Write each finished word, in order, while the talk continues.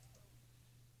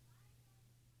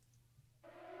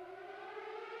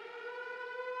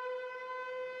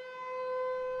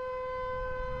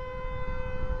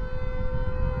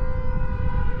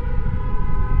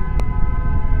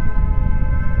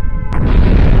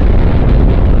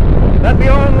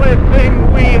only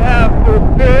thing we have to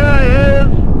fear is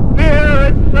fear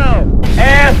itself.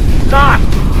 Ask not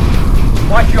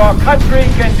what your country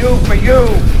can do for you.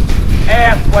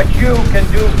 Ask what you can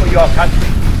do for your country.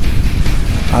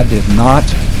 I did not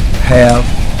have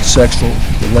sexual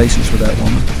relations with that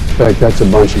woman. In fact, that's a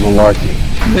bunch of malarkey.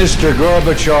 Mr.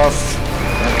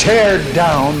 Gorbachev, tear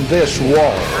down this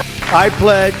wall. I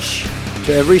pledge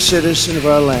to every citizen of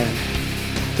our land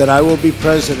that I will be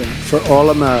president for all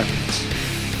Americans,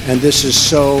 and this is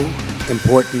so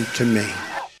important to me.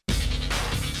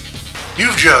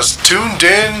 You've just tuned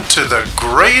in to the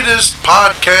greatest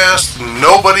podcast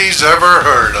nobody's ever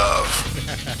heard of.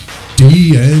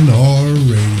 DNR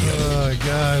Radio. Oh,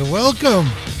 God. Welcome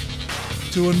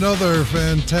to another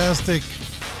fantastic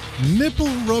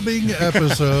nipple-rubbing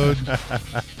episode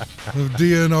of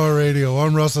DNR Radio.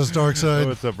 I'm Russ's Darkside.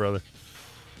 What's up, brother?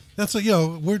 That's we're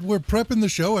prepping the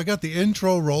show. I got the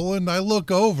intro rolling. I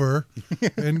look over,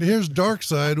 and here's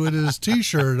Darkside with his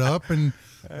T-shirt up, and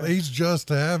he's just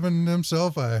having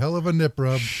himself a hell of a nip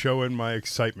rub. Showing my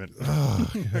excitement. Oh,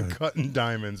 cutting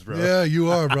diamonds, bro. Yeah, you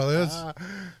are, brother.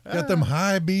 Got them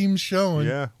high beams showing.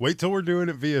 Yeah. Wait till we're doing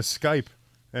it via Skype,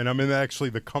 and I'm in actually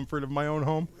the comfort of my own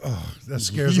home. Oh, that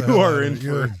scares you. The hell Are out in of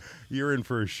you. You're in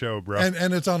for a show, bro.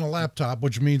 And it's on a laptop,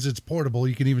 which means it's portable.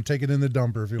 You can even take it in the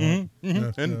dumper if you want.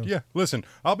 Mm-hmm. Yeah, listen,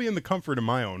 I'll be in the comfort of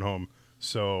my own home,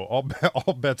 so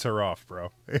all bets are off,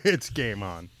 bro. It's game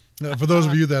on. For those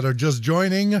of you that are just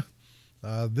joining,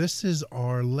 this is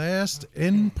our last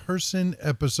in-person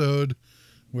episode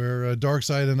where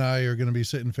Darkside and I are going to be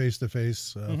sitting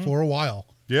face-to-face for a while.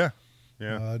 Yeah.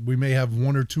 We may have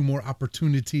one or two more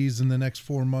opportunities in the next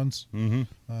 4 months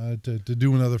to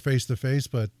do another face-to-face,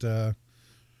 but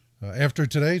after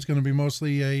today, it's going to be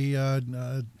mostly a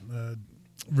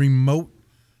remote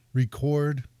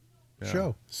record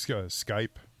show.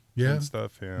 Skype Yeah. and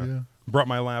stuff, yeah. Brought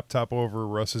my laptop over.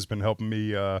 Russ has been helping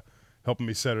me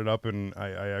set it up, and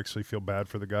I actually feel bad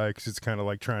for the guy because it's kind of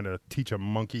like trying to teach a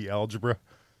monkey algebra.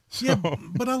 So, Yeah,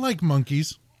 but I like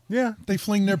monkeys. Yeah. They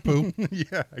fling their poop.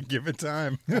 Yeah, give it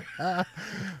time.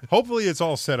 Hopefully it's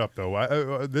all set up,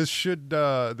 though. This should,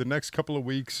 the next couple of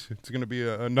weeks, it's going to be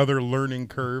another learning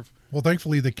curve. Well,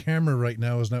 thankfully, the camera right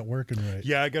now is not working right.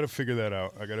 Yeah, I got to figure that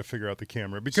out. I got to figure out the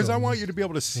camera because I want you to be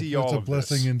able to see all of this. It's a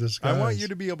blessing in disguise. I want you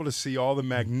to be able to see all the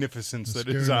magnificence that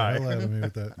is I. I. The hell out of me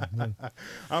with that.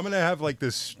 I'm going to have like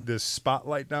this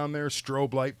spotlight down there,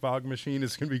 strobe light fog machine.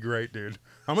 It's going to be great, dude.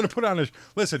 I'm going to put on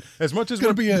listen, as much as it's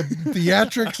going to be a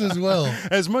theatrics as well.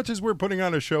 As much as we're putting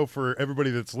on a show for everybody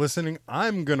that's listening,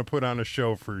 I'm going to put on a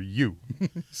show for you.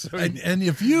 And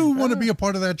if you want to be a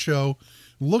part of that show,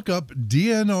 look up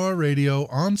DNR Radio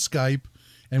on Skype,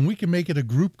 and we can make it a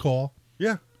group call.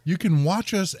 Yeah. You can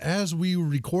watch us as we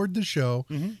record the show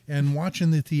and watch in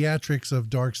the theatrics of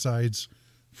Darkside's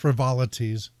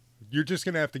frivolities. You're just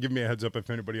going to have to give me a heads up if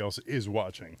anybody else is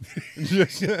watching.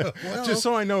 just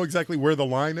so I know exactly where the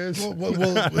line is.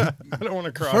 Well, I don't want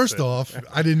to cross First it. off,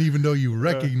 I didn't even know you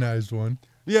recognized one.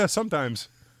 Yeah, sometimes.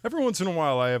 Every once in a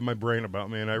while, I have my brain about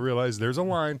me, and I realize there's a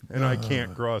line, and I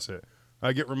can't cross it.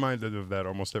 I get reminded of that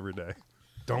almost every day.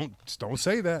 Don't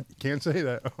say that. You can't say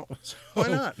that. Why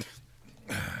not?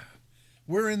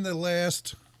 We're in the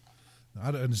last,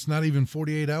 it's not even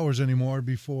 48 hours anymore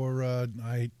before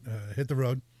I hit the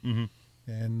road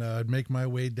and make my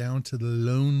way down to the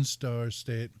Lone Star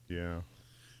State. Yeah.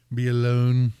 Be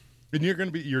alone. And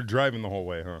you're driving the whole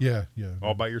way, huh? Yeah.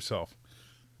 All by yourself.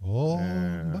 All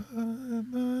by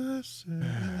myself.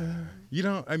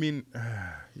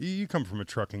 You come from a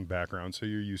trucking background, so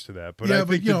you're used to that. But yeah, I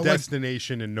think the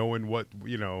destination and knowing what,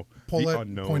 Paulette the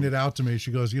unknown. pointed out to me, she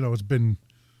goes, it's been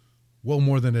well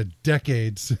more than a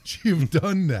decade since you've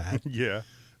done that. Yeah.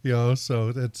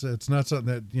 So it's not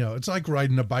something that, it's like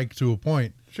riding a bike to a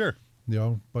point. Sure.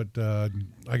 But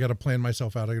I got to plan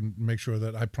myself out and make sure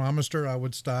that I promised her I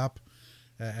would stop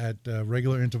at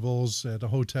regular intervals at a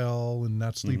hotel and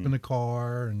not sleep in a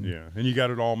car. And yeah, and you got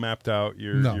it all mapped out.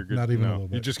 You're good. Not even a little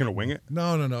bit. You're just gonna wing it?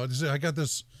 No. I got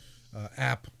this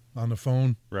app on the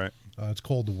phone. Right. It's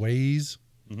called Waze.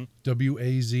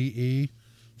 WAZE.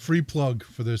 Free plug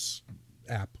for this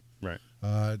app. Right.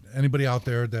 Anybody out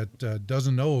there that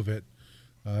doesn't know of it,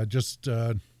 just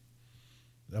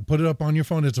put it up on your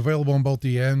phone. It's available on both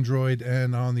the Android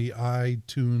and on the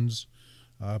iTunes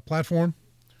platform.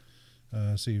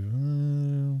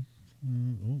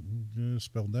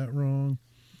 Spelled that wrong.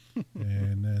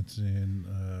 And that's in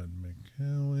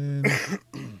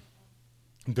McAllen.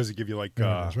 Does it give you like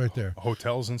it's right there.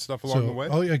 hotels and stuff along the way?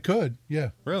 Oh, yeah, it could. Yeah.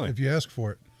 Really? If you ask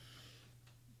for it.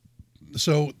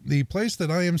 So the place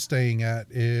that I am staying at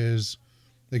is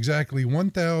Exactly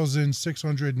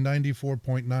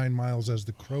 1,694.9 miles as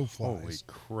the crow flies. Holy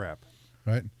crap.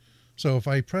 Right? So if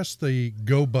I press the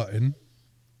go button,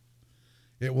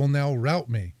 it will now route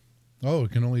me. Oh,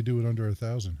 it can only do it under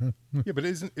 1,000. Huh? Yeah, but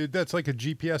that's like a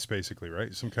GPS basically,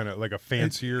 right? Some kind of like a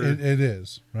fancier. It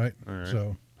is, right? All right.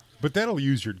 So, but that'll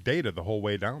use your data the whole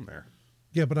way down there.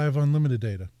 yeah, but I have unlimited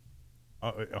data.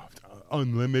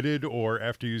 Unlimited, or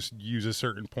after you use a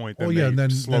certain point, then and they then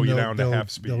slow you they'll- down to they'll- half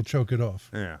speed. They'll choke it off.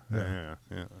 Yeah.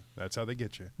 That's how they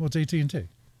get you. Well, it's AT&T.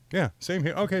 Yeah, same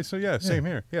here. Okay, so same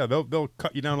here. Yeah, they'll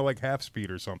cut you down to like half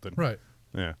speed or something. Right.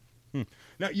 Yeah.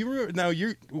 Now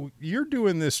you're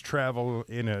doing this travel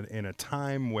in a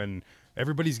time when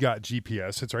everybody's got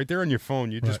GPS. It's right there on your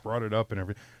phone. You just Right. brought it up and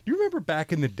everything. Do you remember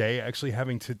back in the day actually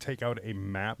having to take out a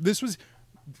map?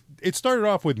 It started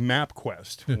off with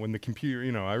MapQuest when the computer.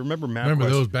 I remember MapQuest. Remember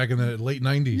those back in the late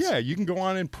 90s? Yeah, you can go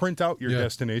on and print out your Yeah.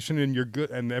 destination, and you're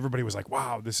good. And everybody was like,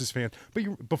 "Wow, this is fantastic."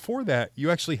 But before that, you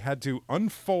actually had to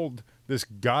unfold this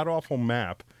god awful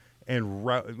map and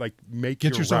make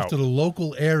Get your yourself route. to the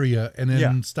local area and then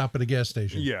Yeah. stop at a gas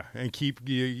station. Yeah, and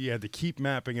you had to keep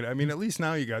mapping it. I mean, at least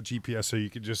now you got GPS, so you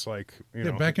could just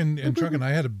Back in trucking, I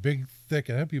had a big, thick,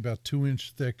 it had to be about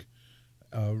 2-inch thick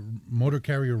motor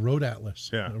carrier road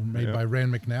atlas made by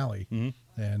Rand McNally.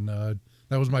 Mm-hmm. And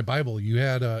that was my Bible. You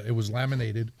had, it was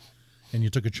laminated, and you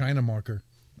took a China marker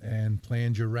and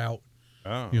planned your route.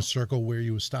 Oh. You circle where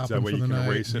you were stopping that way for the you can night.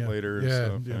 erase it later and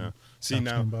stuff. Yeah. See, Cops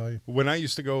now, come by. when I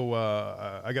used to go,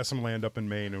 I got some land up in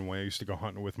Maine, and when I used to go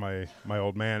hunting with my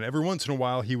old man, every once in a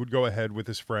while he would go ahead with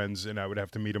his friends, and I would have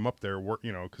to meet him up there,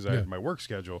 because I had my work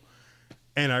schedule.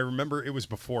 And I remember it was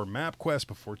before MapQuest,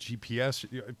 before GPS,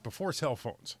 before cell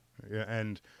phones. Yeah,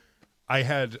 and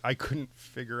I couldn't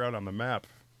figure out on the map,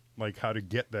 like, how to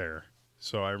get there.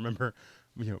 So I remember,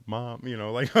 Mom,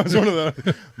 like I was one of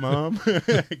the, Mom,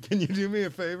 can you do me a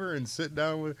favor and sit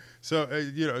down with, so,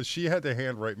 she had to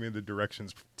handwrite me the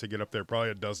directions to get up there probably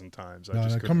a dozen times. I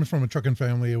just couldn't. Coming from a trucking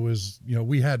family, it was,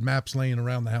 we had maps laying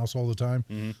around the house all the time.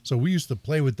 Mm-hmm. So we used to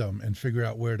play with them and figure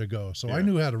out where to go. So I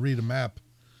knew how to read a map.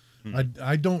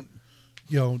 I don't,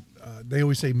 they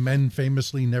always say men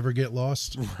famously never get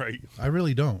lost. Right. I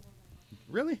really don't.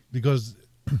 Really? Because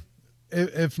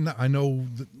if not, I know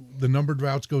the numbered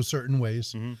routes go certain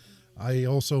ways. Mm-hmm. I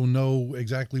also know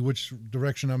exactly which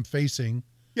direction I'm facing.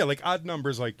 Yeah, like odd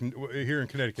numbers, like here in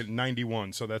Connecticut,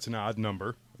 91. So that's an odd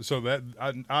number. So that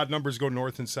odd numbers go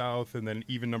north and south, and then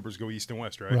even numbers go east and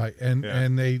west, right? Right, and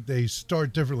they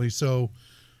start differently. So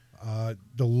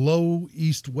the low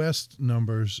east-west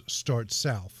numbers start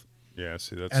south. Yeah,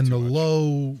 see, that's And too the much.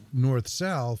 low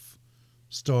north-south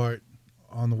start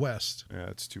on the west. Yeah,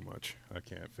 that's too much. I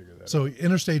can't figure that So out.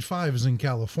 Interstate 5 is in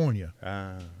California.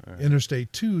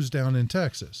 Interstate 2 is down in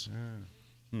Texas.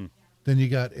 Then you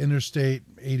got Interstate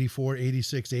 84,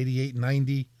 86, 88,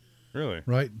 90, Really?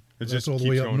 right? It That's just all the keeps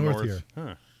way up going north here.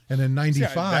 Huh. And then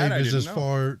 95 that I is didn't as know.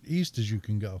 far east as you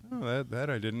can go. Oh, that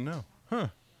I didn't know. Huh.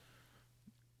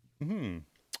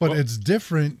 But it's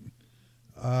different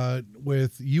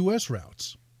with U.S.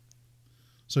 routes.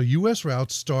 So U.S.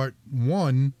 routes start,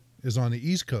 1 is on the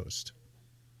East Coast.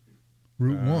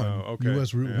 Route 1. okay.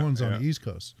 U.S. Route Yeah, 1's on yeah. the East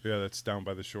Coast. Yeah, that's down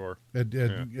by the shore.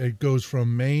 It goes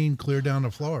from Maine clear down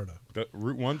to Florida.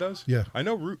 Route 1 does? Yeah. I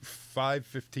know Route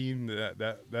 515,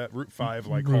 that Route 5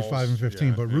 like Route hauls- 5 and 15,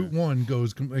 yeah, but yeah. Route 1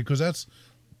 goes, because that's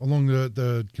along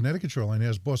the Connecticut shoreline,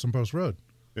 has Boston Post Road.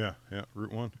 Yeah,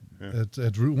 Route 1. Yeah.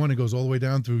 It's Route 1, it goes all the way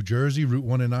down through Jersey. Route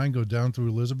 1 and 9 go down through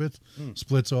Elizabeth,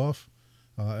 splits off,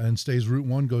 and stays Route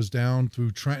 1, goes down through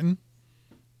Trenton.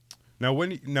 Now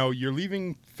you're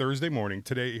leaving Thursday morning.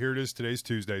 Here it is. Today's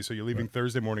Tuesday, so you're leaving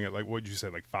Thursday morning at what did you say,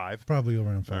 like 5? Probably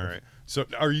around 5. All right. So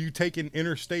are you taking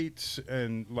interstates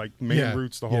and like main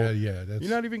routes the whole? Yeah. You're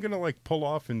not even gonna like pull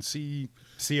off and see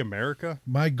America?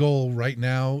 My goal right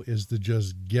now is to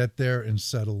just get there and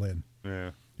settle in.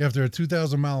 Yeah. After a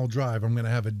 2,000-mile drive, I'm going to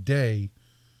have a day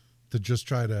to just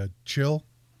try to chill.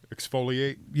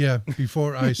 Exfoliate. Yeah,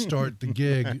 before I start the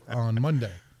gig on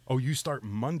Monday. Oh, you start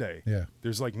Monday. Yeah.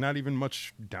 There's like not even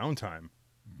much downtime.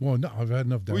 Well, no, I've had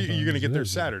enough downtime. Well, you're going to as get it there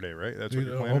is. Saturday, right? That's what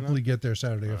you're planning Hopefully on? get there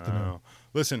Saturday afternoon. Oh.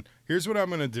 Listen, here's what I'm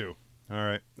going to do. All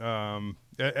right.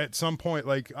 At some point,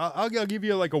 like I'll give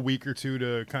you like a week or two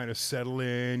to kind of settle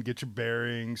in, get your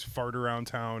bearings, fart around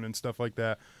town and stuff like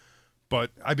that.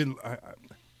 But I'm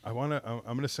going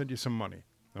to send you some money.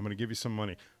 I'm going to give you some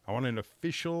money. I want an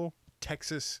official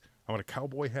Texas. I want a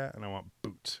cowboy hat and I want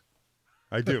boots.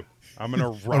 I do. I'm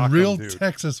gonna rock A real them, dude.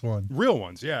 Texas one. Real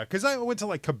ones, yeah. Because I went to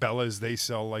like Cabela's. They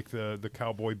sell like the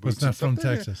cowboy But boots. it's not and stuff. from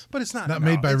They're- Texas. But it's not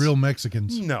made by it's- real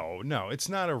Mexicans. No, it's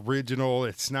not original.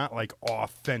 It's not like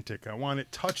authentic. I want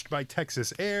it touched by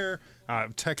Texas air,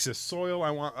 Texas soil.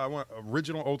 I want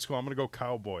original old school. I'm gonna go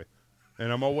cowboy,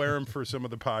 and I'm gonna wear them for some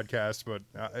of the podcasts. But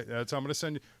I'm gonna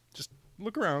send you. Just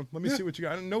look around. Let me see what you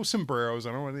got. No sombreros.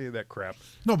 I don't want any of that crap.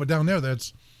 No, but down there,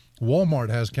 that's Walmart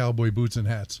has cowboy boots and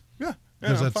hats. Yeah,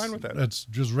 'Cause I'm that's fine with that. That's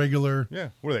just regular. Yeah,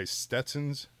 what are they?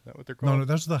 Stetsons? Is that what they're called? No,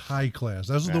 that's the high class.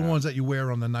 Those are the Yeah. ones that you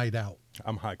wear on the night out.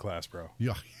 I'm high class, bro.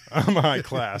 Yeah. I'm high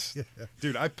class,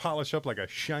 dude. I polish up like a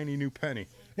shiny new penny.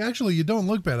 Actually, you don't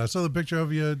look bad. I saw the picture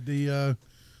of you at the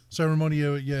ceremony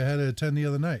you had to attend the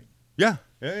other night. Yeah.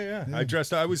 I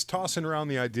dressed. I was tossing around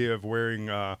the idea of wearing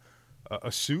a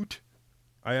suit.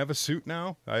 I have a suit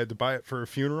now. I had to buy it for a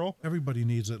funeral. Everybody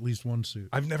needs at least one suit.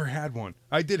 I've never had one.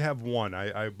 I did have one.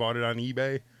 I bought it on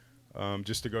eBay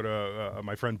just to go to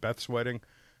my friend Beth's wedding.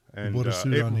 And bought a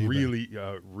suit it on eBay.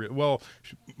 really, well,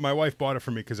 my wife bought it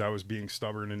for me because I was being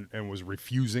stubborn and was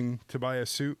refusing to buy a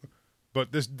suit.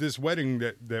 But this wedding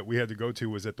that we had to go to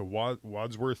was at the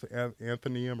Wadsworth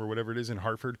Athenaeum or whatever it is in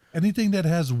Hartford. Anything that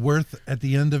has worth at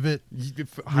the end of it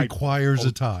requires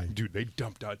a tie. Dude, they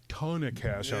dumped a ton of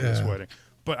cash on this wedding.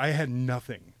 But I had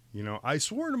nothing. You know, I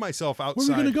swore to myself outside. Where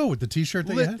are we going to go with the T-shirt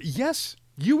that you had? Yes,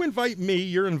 you invite me.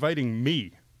 You're inviting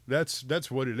me. That's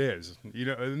what it is. You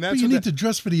know, and that's But you what need to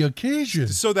dress for the occasion.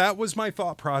 So that was my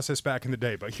thought process back in the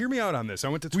day. But hear me out on this. I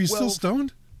went to 12. Were you still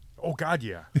stoned? Oh God,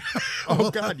 yeah. Oh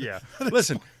God, yeah.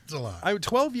 Listen, It's a lot. I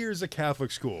 12 years of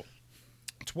Catholic school.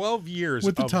 12 years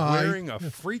With the of tie. wearing a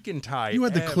freaking tie. You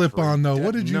had the clip on, though.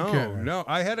 What did you care? No,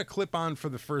 I had a clip on for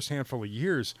the first handful of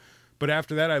years, but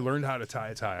after that, I learned how to tie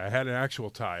a tie. I had an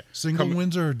actual tie. Single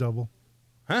Windsor or double?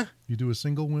 Huh? You do a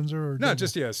single Windsor or No, double?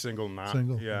 just a single knot.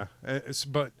 Single. Yeah,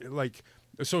 but like.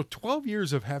 So 12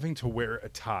 years of having to wear a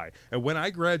tie. And when I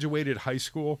graduated high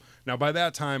school, now by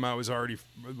that time I was already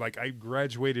like I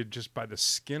graduated just by the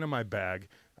skin of my bag.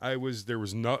 I was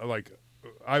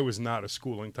not a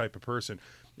schooling type of person.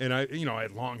 And I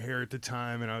had long hair at the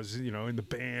time and I was, in the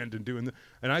band and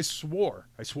and I swore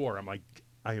I'm like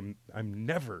I'm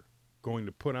never going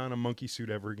to put on a monkey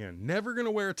suit ever again. Never going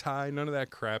to wear a tie, none of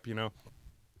that crap,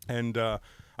 And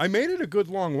I made it a good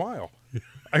long while.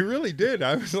 I really did.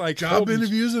 I was like Job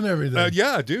interviews and everything.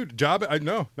 yeah, dude.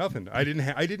 No, nothing. I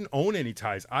didn't own any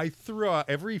ties. I threw out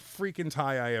every freaking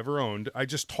tie I ever owned. I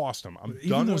just tossed them. I'm Even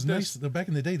done those with nice, this. back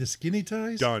in the day, the skinny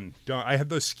ties? Done. I had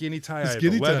the skinny tie. I had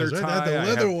skinny the leather ties, right? I tie. had the I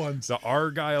leather had ones. The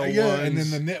Argyle Yeah, ones. and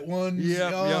then the knit ones.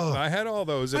 Yeah, Oh, I had all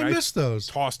those. And I missed those.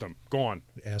 Tossed them. Gone.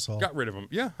 Asshole. Got rid of them.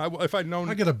 Yeah. If I'd known.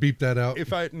 I got to beep that out.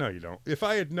 No, you don't. If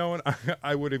I had known,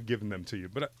 I would have given them to you.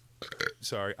 But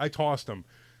sorry, I tossed them.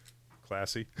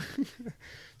 Classy.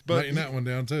 But writing that one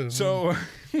down, too. so,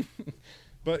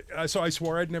 so I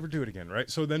swore I'd never do it again, right?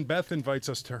 So then Beth invites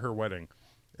us to her wedding,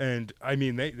 and I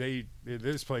mean, they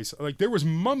this place, like there was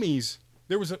mummies.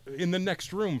 There was in the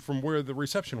next room from where the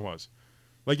reception was,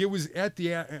 like it was at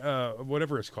the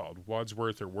whatever it's called,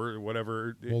 Wadsworth or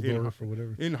whatever, Waldorf or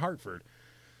whatever in Hartford.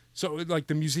 So like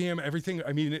the museum, everything.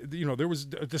 I mean, there was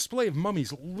a display of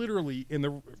mummies literally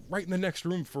right in the next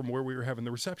room from where we were having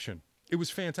the reception. It was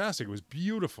fantastic. It was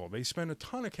beautiful. They spent a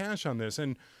ton of cash on this.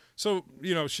 And so,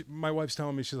 my wife's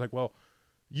telling me, she's like, well,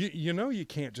 you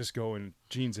can't just go in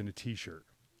jeans and a T-shirt.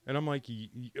 And I'm like,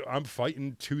 I'm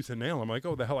fighting tooth and nail. I'm like,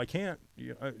 oh, the hell I can't.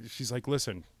 She's like,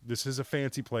 listen, this is a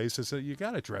fancy place. I said, you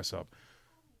got to dress up.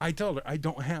 I told her, I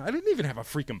didn't even have a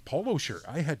freaking polo shirt.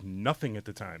 I had nothing at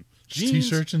the time.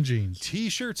 T-shirts and jeans.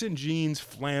 T-shirts and jeans,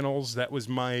 flannels. That was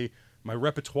my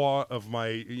repertoire of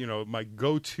my my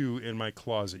go-to in my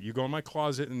closet. You go in my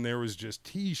closet and there was just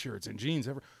T-shirts and jeans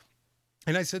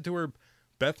and I said to her,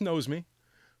 Beth knows me.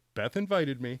 Beth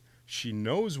invited me. She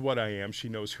knows what I am. She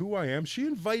knows who I am. She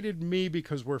invited me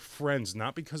because we're friends,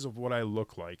 not because of what I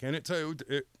look like. And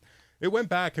it went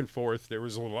back and forth. There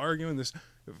was a little arguing.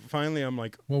 Finally I'm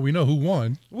like, well, we know who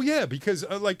won. Well, yeah, because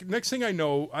next thing I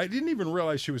know, I didn't even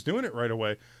realize she was doing it right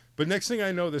away. But next thing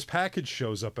I know, this package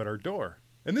shows up at our door.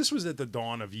 And this was at the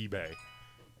dawn of eBay.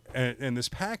 And this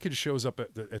package shows up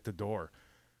at the door.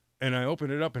 And I open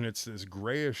it up, and it's this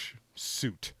grayish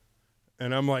suit.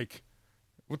 And I'm like,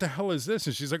 what the hell is this?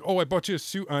 And she's like, oh, I bought you a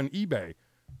suit on eBay.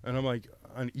 And I'm like,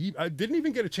 on eBay? I didn't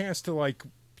even get a chance to,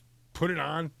 put it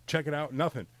on, check it out,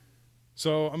 nothing.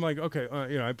 So I'm like, okay,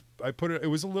 I put it. It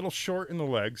was a little short in the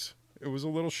legs. It was a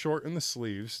little short in the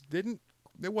sleeves. It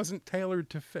wasn't tailored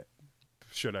to fit,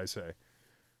 should I say.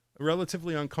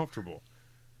 Relatively uncomfortable.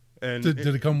 And did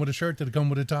it come with a shirt? Did it come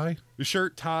with a tie? The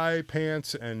shirt, tie,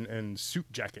 pants, and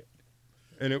suit jacket.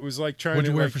 And it was like trying What'd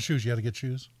to you wear like, for shoes? You had to get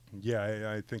shoes?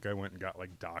 Yeah, I think I went and got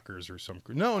like Dockers or some.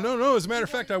 No. As a matter of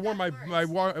fact, I wore my Doc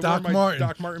my Martin.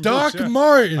 Doc Martin Doc boots. Yeah.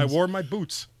 Martens. I wore my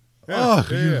boots. Yeah, Oh,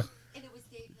 yeah, you- yeah. And it was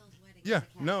Dave Hill's wedding. Yeah,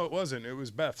 no, it wasn't. It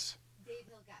was Beth's. Dave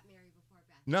Hill got married before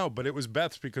Beth. No, but it was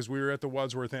Beth's because we were at the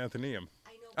Wadsworth Athenaeum.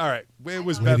 I know. All right, it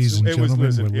was Ladies Beth's. and it was, gentlemen,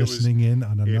 listen, we're it was- listening in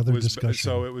on it another was- discussion.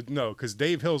 So it was because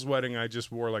Dave Hill's wedding, I just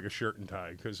wore like a shirt and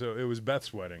tie because it was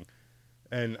Beth's wedding,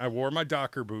 and I wore my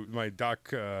Docker boot, my Doc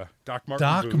Martin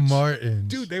Doc boots. Martens.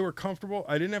 Dude, they were comfortable.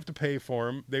 I didn't have to pay for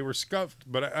them. They were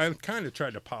scuffed, but I kind of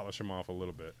tried to polish them off a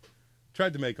little bit.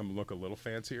 Tried to make them look a little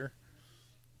fancier.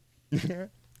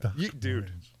 Doc Dude,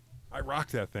 Martens. I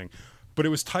rocked that thing. But it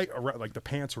was tight around, like the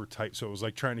pants were tight, so it was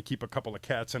like trying to keep a couple of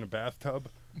cats in a bathtub.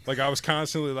 Like I was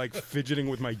constantly like fidgeting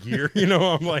with my gear, you know.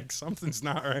 I'm like, something's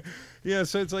not right. Yeah,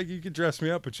 so it's like you could dress me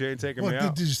up, but you ain't taking What, me did,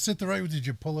 out. did you sit the right way? Did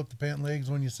you pull up the pant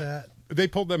legs when you sat? They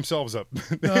pulled themselves up.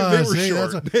 they Ah, were see,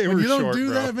 short. that's They when were you don't short, do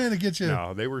bro. that, man, it gets you.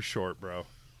 No, they were short, bro.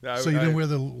 So you didn't wear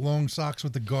the long socks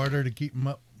with the garter to keep them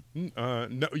up? No,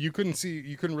 you couldn't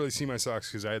really see my socks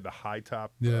because I had the high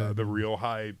top, Yeah. the real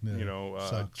high, Yeah,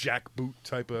 socks. jack boot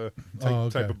type of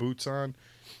okay. boots on.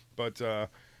 But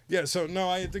yeah, so no,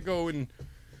 I had to go and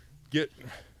get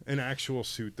an actual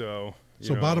suit though. you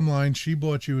So know. bottom line, she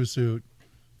bought you a suit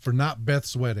for not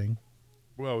Beth's wedding.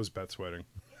 Well, it was Beth's wedding.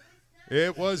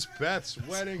 It was Beth's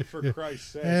wedding, for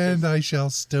Christ's sake. And I shall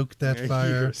stoke that You're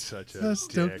fire. such a I'll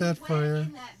stoke dick. that fire.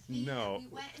 No.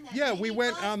 Yeah, we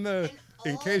went on the.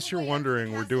 In case you're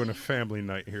wondering, we're doing a family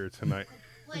night here tonight.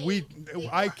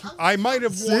 I might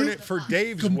have worn See? it for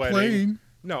Dave's wedding. Complain.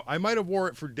 No, I might have wore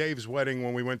it for Dave's wedding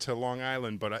when we went to Long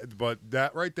Island, but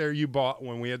that right there you bought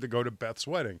when we had to go to Beth's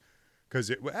wedding,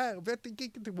 because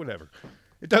whatever.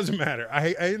 It doesn't matter.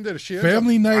 I ended up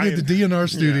Family night at the buying- DNR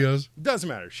studios. Yeah, doesn't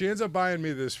matter. She ends up buying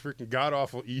me this freaking god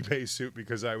awful eBay suit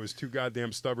because I was too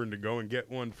goddamn stubborn to go and get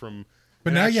one from.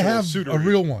 But an now you actual have suitery. a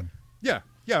real one.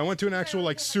 Yeah, I went to an actual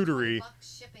like suitery,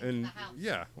 Shipping to and the house.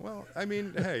 yeah. Well, I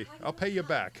mean, hey, I'll pay you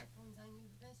back.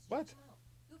 What?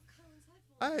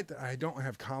 I don't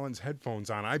have Collins headphones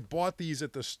on. I bought these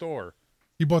at the store.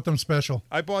 You bought them special.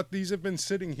 I bought these. Have been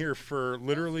sitting here for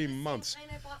literally months.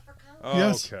 Kind I bought for Colin. Oh,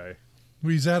 Yes. Okay.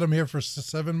 We've had them here for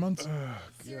 7 months.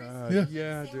 Yeah,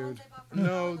 Yeah. dude.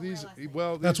 No, these.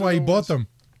 Well, That's these why are he the bought ones- them.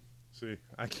 See,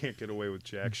 I can't get away with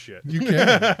jack shit. You can.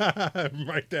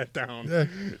 Write that down.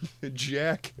 Yeah.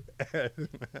 Jack.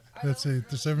 That's it.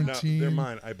 The No, 17. they're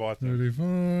mine. I bought them.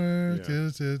 34.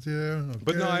 Yeah.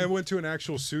 But no, okay. I went to an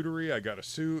actual suitery. I got a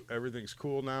suit. Everything's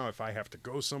cool now. If I have to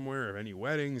go somewhere, any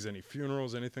weddings, any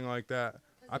funerals, anything like that,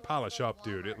 I polish up,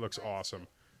 dude. It looks awesome.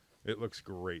 It looks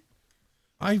great.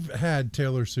 I've had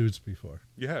tailor suits before.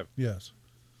 You have. Yes.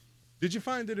 Did you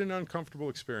find it an uncomfortable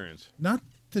experience? Not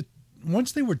that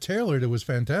once they were tailored, it was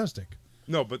fantastic.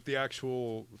 No, but the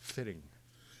actual fitting.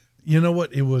 You know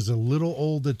what? It was a little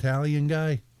old Italian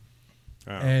guy.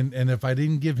 Oh. And if I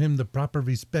didn't give him the proper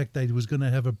respect, I was going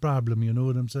to have a problem. You know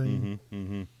what I'm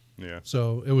saying? Yeah.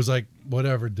 So it was like,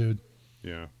 whatever, dude.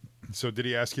 Yeah. So did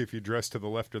he ask you if you dressed to the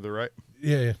left or the right?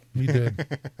 Yeah, he did.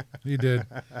 He did.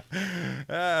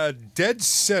 Dead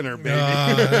center, baby.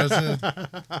 That's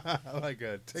it. Like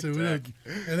a tic So, tac.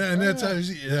 and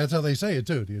that's how they say it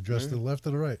too. Do you address to the left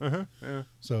or the right? Yeah.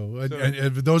 So,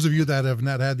 and for those of you that have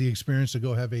not had the experience to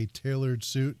go have a tailored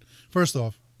suit, first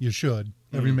off, you should.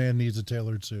 Every man needs a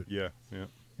tailored suit, Yeah.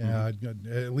 Yeah.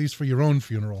 at least for your own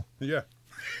funeral. Yeah.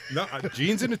 No,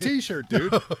 jeans and a t-shirt,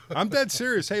 dude. I'm dead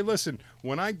serious. Hey, listen,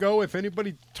 when I go, if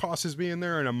anybody tosses me in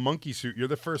there in a monkey suit, you're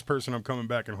the first person I'm coming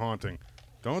back and haunting.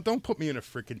 Don't put me in a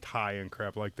freaking tie and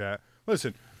crap like that.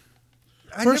 Listen,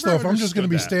 I First never off, I'm just going to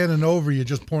be understood that, standing over you,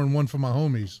 just pouring one for my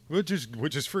homies. which is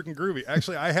freaking groovy.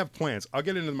 Actually, I have plans. I'll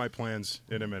get into my plans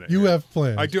in a minute. You here. have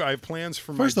plans. I do. I have plans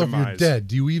for First my off, demise. you're dead.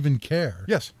 Do you even care?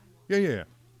 Yes. Yeah.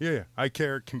 I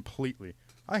care completely.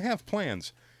 I have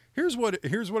plans. Here's what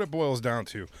it boils down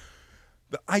to.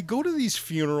 I go to these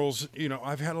funerals. You know,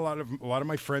 I've had a lot of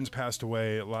my friends passed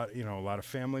away. A lot of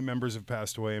family members have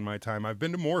passed away in my time. I've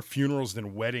been to more funerals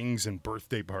than weddings and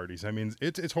birthday parties. I mean,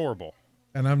 it's horrible.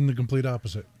 And I'm the complete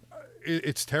opposite.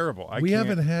 It's terrible. We can't-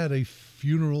 haven't had a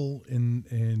funeral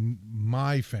in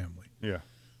my family. Yeah.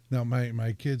 Now,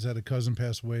 my kids had a cousin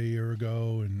pass away a year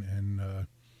ago, and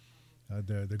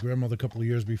the grandmother a couple of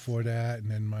years before that,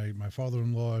 and then my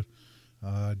father-in-law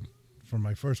from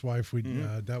my first wife.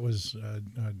 That was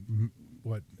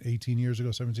 18 years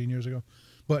ago, 17 years ago.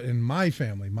 But in my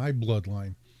family, my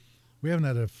bloodline, we haven't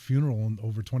had a funeral in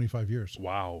over 25 years.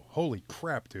 Wow. Holy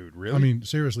crap, dude. Really? I mean,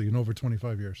 seriously, in over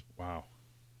 25 years. wow.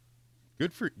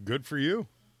 Good for you.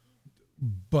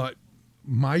 But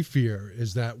my fear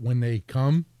is that when they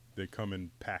come, They come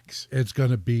in packs. It's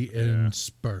going to be in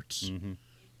spurts. Mm-hmm.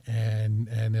 And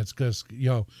it's because,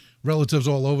 relatives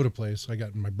all over the place. I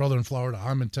got my brother in Florida.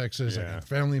 I'm in Texas. I got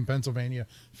family in Pennsylvania,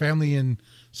 family in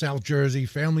South Jersey,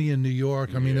 family in New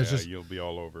York. I mean, it's just... you'll be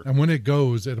all over. And when it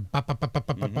goes,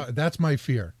 that's my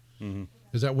fear,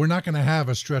 is that we're not going to have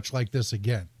a stretch like this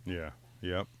again. Yeah,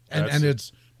 yep. And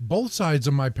it's both sides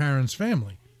of my parents'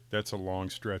 family. That's a long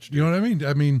stretch, dude. You know what I mean?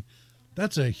 I mean,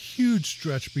 that's a huge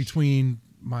stretch between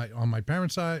on my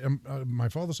parents' side, my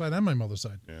father's side, and my mother's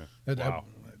side. Yeah. Wow.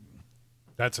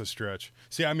 That's a stretch.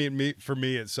 See, I mean, for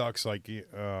me, it sucks. Like,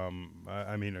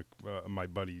 my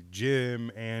buddy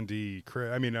Jim, Andy,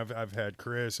 Chris. I mean, I've had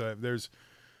Chris.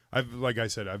 Like I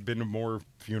said, I've been to more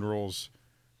funerals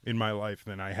in my life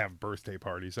than I have birthday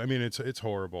parties. I mean, it's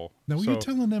horrible. Now, were you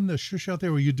telling them to shush out there,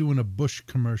 or were you doing a Bush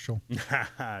commercial?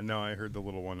 No, I heard the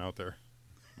little one out there.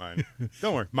 Mine.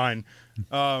 Don't worry, mine.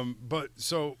 But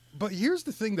here's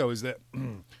the thing, though, is that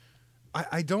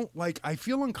I don't like. I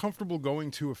feel uncomfortable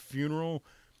going to a funeral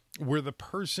where the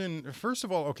person, first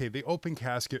of all, okay, the open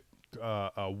casket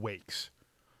wakes.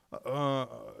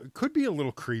 Could be a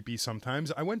little creepy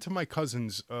sometimes. I went to my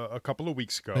cousin's a couple of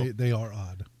weeks ago. They are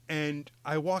odd. And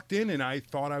I walked in and I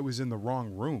thought I was in the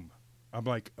wrong room. I'm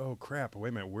like, oh crap, wait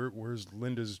a minute, where's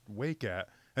Linda's wake at?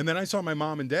 And then I saw my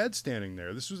mom and dad standing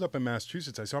there. This was up in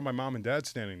Massachusetts. I saw my mom and dad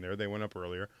standing there. They went up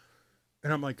earlier.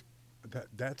 And I'm like,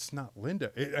 that's not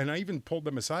Linda. And I even pulled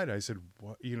them aside. I said,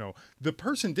 what? The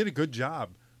person did a good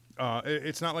job.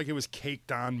 It's not like it was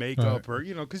caked on makeup or,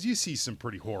 because you see some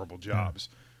pretty horrible jobs.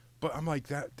 Yeah. But I'm like,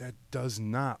 that does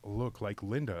not look like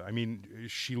Linda. I mean,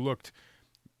 she looked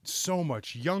so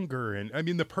much younger. And I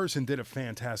mean, the person did a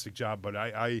fantastic job. But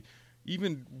I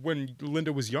even when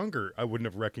Linda was younger, I wouldn't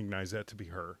have recognized that to be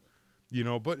her.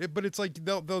 But it's like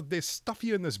they stuff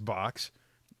you in this box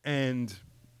and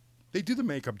they do the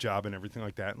makeup job and everything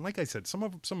like that. And like I said, some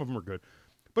of them are good.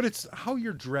 But it's how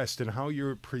you're dressed and how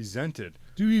you're presented.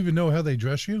 Do you even know how they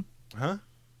dress you? Huh?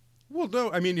 Well,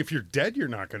 no. I mean, if you're dead, you're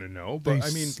not going to know. But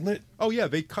slit. Oh yeah,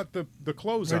 they cut the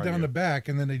clothes right on down you. the back,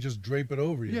 and then they just drape it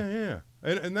over you. Yeah.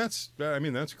 And that's, I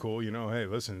mean, that's cool. Hey,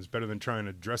 listen, it's better than trying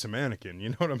to dress a mannequin. You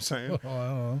know what I'm saying? Oh, I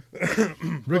don't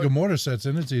know. Rigor mortis sets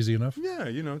in. It's easy enough. Yeah,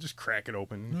 just crack it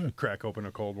open. Yeah. Crack open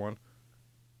a cold one.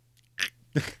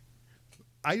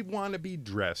 I want to be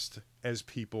dressed as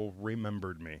people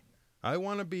remembered me. I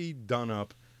want to be done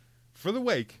up for the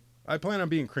wake. I plan on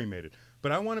being cremated.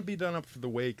 But I want to be done up for the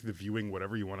wake, the viewing,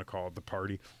 whatever you want to call it, the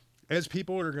party, as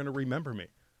people are going to remember me.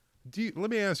 Let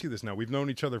me ask you this now. We've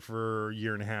known each other for a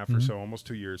year and a half or so, almost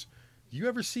 2 years. You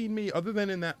ever seen me, other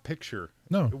than in that picture,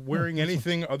 wearing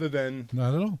anything other than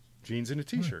not at all jeans and a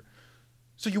T-shirt?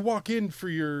 So you walk in for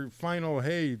your final,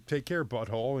 hey, take care,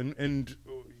 butthole, and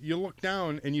you look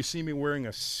down and you see me wearing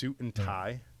a suit and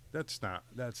tie. That's not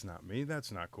me.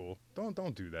 That's not cool.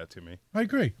 Don't do that to me. I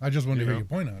agree. I just wanted to hear your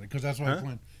point on it because that's what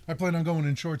I plan on going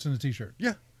in shorts and a T-shirt.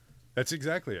 Yeah, that's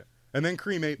exactly it. And then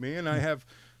cremate me, and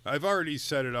I've already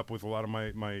set it up with a lot of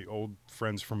my old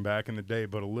friends from back in the day.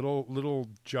 But a little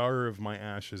jar of my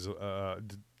ashes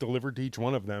delivered to each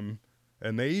one of them,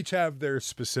 and they each have their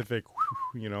specific,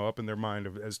 up in their mind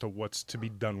as to what's to be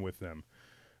done with them.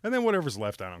 And then whatever's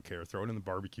left, I don't care. Throw it in the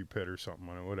barbecue pit or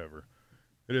something, whatever.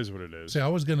 It is what it is. See, I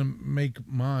was going to make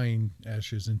mine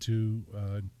ashes into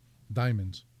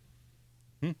diamonds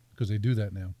because they do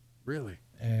that now. Really?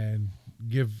 And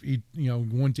give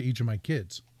one to each of my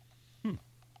kids.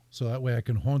 So that way I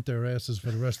can haunt their asses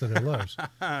for the rest of their lives.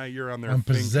 You're on their I'm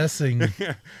possessing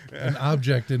an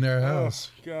object in their house.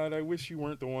 Oh, God, I wish you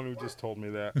weren't the one who just told me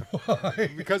that. Why?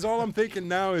 Because all I'm thinking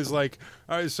now is like,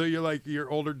 all right, so you're like, your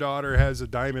older daughter has a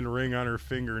diamond ring on her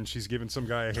finger and she's giving some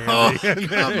guy a handy. Oh,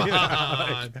 come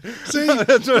on. See,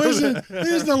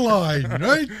 there's the line,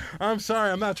 right? I'm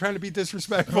sorry, I'm not trying to be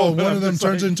disrespectful. Oh, one of them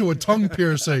turns into a tongue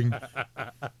piercing.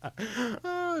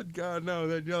 Oh, God,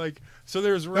 no. You're like, so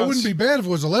there's Russ. That wouldn't be bad if it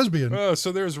was a lesbian. Oh,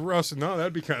 so there's Russ. No,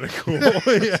 that'd be kind of cool.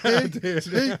 Yeah,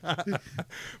 dude.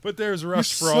 But there's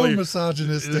Russ for all. So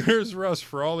misogynistic. There's Russ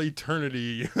for all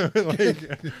eternity,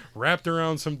 wrapped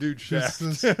around some dude's shaft.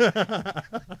 Did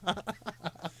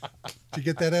you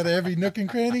get that out of every nook and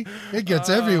cranny? It gets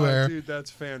everywhere. Dude,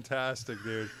 that's fantastic,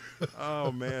 dude.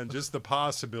 Oh, man, just the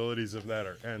possibilities of that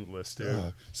are endless,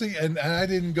 dude. See, and I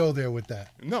didn't go there with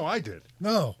that. No, I did.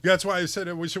 No. That's why I said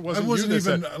it wasn't I wasn't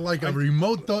even like a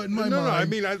remote thought in my mind. No, I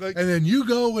mean, and then you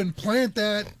go and plant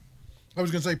that I was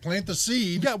going to say plant the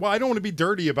seed. Yeah, well, I don't want to be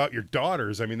dirty about your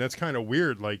daughters. I mean, that's kind of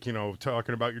weird, like,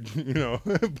 talking about your,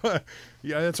 but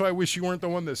yeah, that's why I wish you weren't the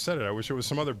one that said it. I wish it was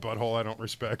some other butthole I don't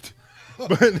respect.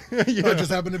 But I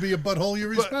just happen to be a butthole you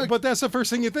respect. But that's the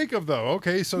first thing you think of, though.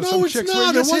 Okay, so No, some it's chicks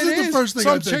not. wearing, It wasn't the first thing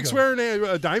I some think chicks of. wearing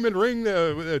a diamond ring.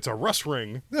 It's a Russ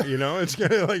ring. It's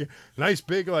gonna like nice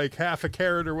big like half a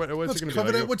carat or what's Let's it gonna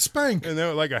cover be? that with Spank. And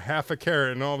then like a half a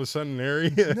carat, and all of a sudden there he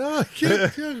is. No,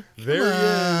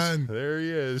 There he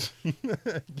is.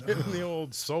 Getting the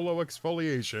old solo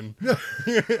exfoliation.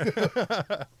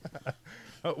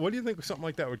 What do you think something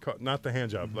like that would cost? Not the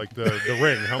hand job, like the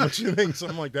ring. How much do you think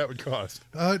something like that would cost?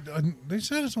 They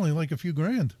said it's only like a few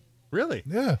grand. Really?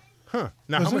 Yeah. Huh.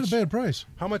 Now, That's how not much? a bad price.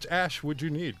 How much ash would you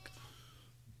need?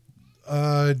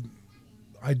 I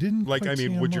didn't. Like, quite I see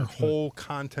mean, how would your much, but- whole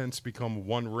contents become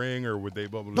one ring, or would they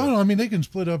be able to? No, I mean they can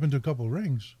split up into a couple of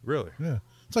rings. Really? Yeah,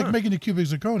 it's like Huh. making a cubic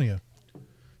zirconia.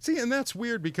 See, and that's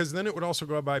weird because then it would also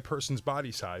go by person's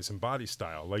body size and body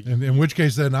style. Like, In which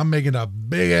case, then I'm making a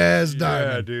big ass yeah,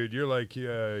 diamond. dude, you're like,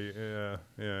 yeah.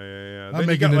 I'm Then you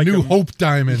making got a like new Hope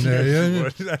diamond there. Yeah.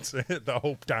 That's it, the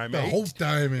Hope diamond. The Hope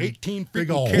diamond. 18 Big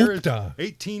freaking ol' carats. Hope-da.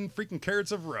 18 freaking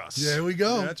carats of rust. There we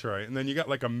go. That's right. And then you got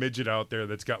like a midget out there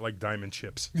that's got like diamond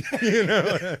chips.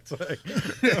 It's like,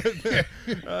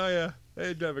 oh yeah,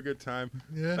 they'd have a good time.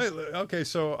 Yeah. Hey, okay,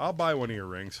 so I'll buy one of your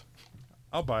rings.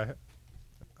 I'll buy it.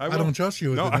 I don't trust you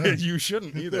with No, it now. you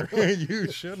shouldn't either.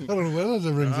 You shouldn't. I don't know what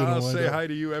other rings you I'll don't want say to- hi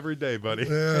to you every day, buddy.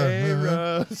 Yeah, Hey,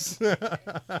 uh-huh. Russ.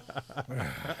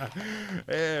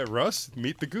 Hey, Russ,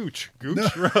 meet the Gooch.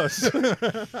 Gooch Russ.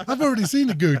 I've already seen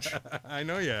the Gooch. I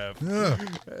know you have. Yeah.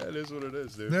 That is what it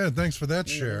is, dude. Yeah, thanks for that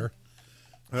share.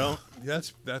 Well,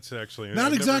 that's actually Not I've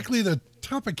never- exactly the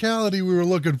topicality we were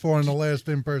looking for in the last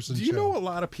in-person Do show. you know a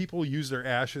lot of people use their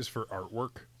ashes for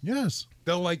artwork? Yes.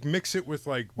 They'll like mix it with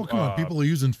like. Well, come on. People are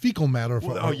using fecal matter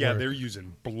for Oh yeah, artwork. they're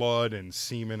using blood and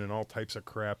semen and all types of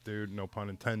crap, dude. No pun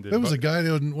intended. There was but- a guy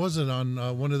that wasn't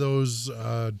on one of those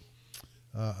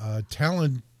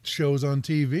talent shows on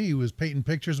TV. He was painting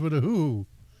pictures with a who.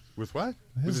 With what?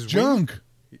 His with junk. Weenie?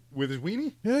 With his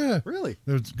weenie? Yeah. Really?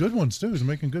 There's good ones too. He's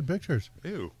making good pictures.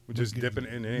 Ew. Just dipping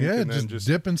in ink Yeah, and then just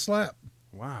dip and slap.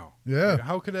 Wow. Yeah.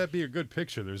 How could that be a good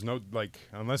picture? There's no like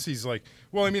unless he's like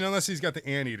unless he's got the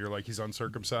anteater, like he's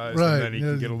uncircumcised, Right. and then he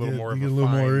can get a little more of get a a little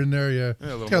fine, more in there. Yeah. Yeah,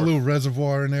 a little Got a more- little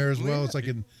reservoir in there as well. It's like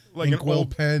an like an inkwell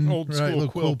old pen, old right? school Little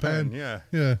quill pen. Yeah.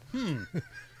 Yeah.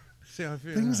 See, I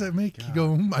feel, Things that make you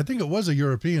go. I think it was a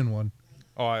European one.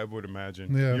 Oh, I would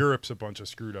imagine. Yeah. Europe's a bunch of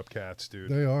screwed up cats, dude.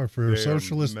 They are for They a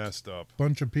socialist are messed up.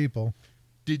 bunch of people.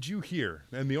 Did you hear?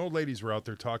 And the old ladies were out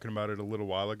there talking about it a little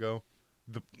while ago.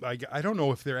 I don't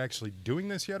know if they're actually doing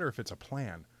this yet or if it's a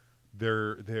plan.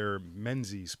 Their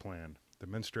Menzies plan, the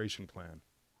menstruation plan.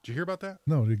 Did you hear about that?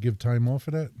 No, to give time off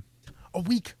for that. A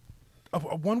week, a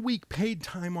 1 week paid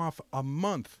time off a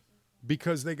month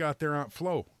because they got their Aunt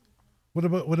Flo. What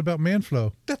about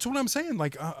Manflow? That's what I'm saying.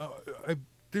 Like,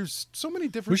 there's so many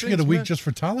different. We should things, get a week man. just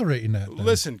for tolerating that. then.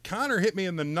 Listen, Connor hit me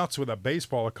in the nuts with a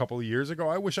baseball a couple of years ago.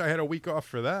 I wish I had a week off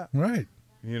for that. Right.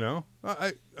 You know,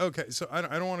 okay. So I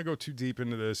don't want to go too deep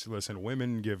into this. Listen,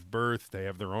 women give birth; they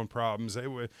have their own problems.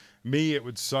 It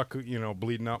would suck.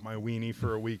 Bleeding out my weenie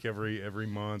for a week every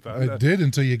month. I did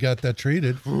until you got that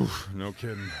treated. Oof, no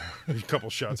kidding. A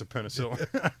couple shots of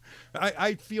penicillin.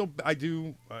 I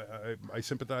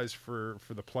sympathize for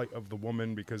the plight of the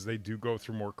woman because they do go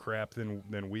through more crap than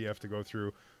we have to go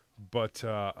through. But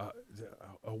a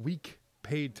week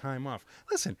paid time off.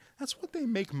 Listen, that's what they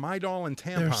make Midol and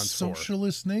tampons They're for.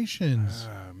 socialist nations.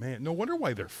 Man, no wonder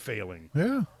why they're failing.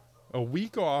 Yeah. A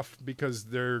week off because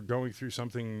they're going through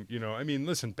something, I mean,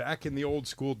 listen, back in the old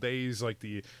school days, like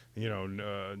the,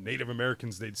 Native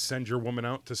Americans, they'd send your woman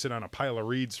out to sit on a pile of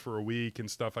reeds for a week and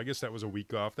stuff. I guess that was a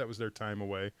week off. That was their time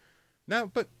away. Now,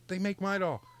 but they make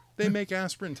Midol. They make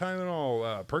aspirin,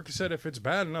 Tylenol, Percocet if it's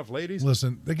bad enough, ladies.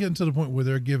 Listen, they're getting to the point where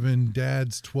they're giving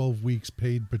dads 12 weeks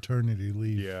paid paternity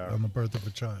leave on the birth of a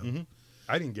child. Mm-hmm.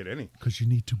 I didn't get any. Because you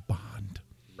need to bond.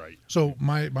 Right. So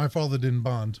my father didn't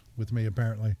bond with me,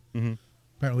 apparently. Mm-hmm.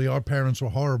 Apparently our parents were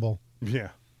horrible. Yeah.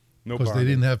 No because they bonding.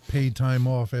 didn't have paid time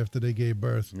off after they gave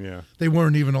birth. Yeah. They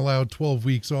weren't even allowed 12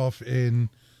 weeks off in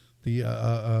the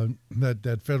that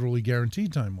federally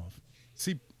guaranteed time off.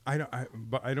 See, I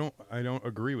don't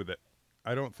agree with it.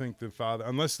 I don't think the father,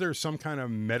 unless there's some kind of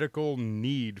medical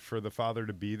need for the father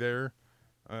to be there.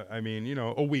 I mean,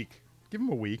 a week. Give him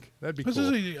a week. That'd be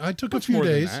cool. I took Much a few more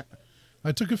than days. that.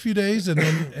 I took a few days, and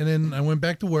then I went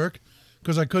back to work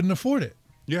because I couldn't afford it.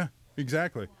 Yeah,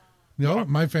 exactly.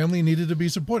 My family needed to be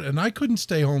supported, and I couldn't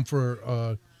stay home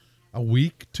for a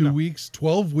week, 2 weeks,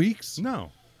 12 weeks.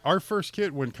 No. Our first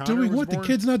kid, when Connor Doing was what? born, The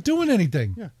kid's not doing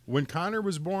anything. Yeah. When Connor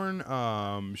was born,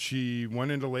 she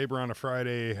went into labor on a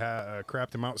Friday,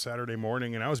 crapped him out Saturday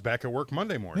morning, and I was back at work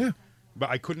Monday morning. Yeah. But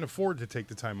I couldn't afford to take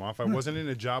the time off. I wasn't in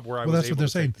a job where I Well, was that's what able they're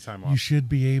to saying. take the time You off. should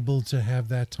be able to have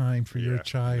that time for your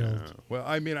child. Yeah. Well,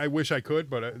 I mean, I wish I could,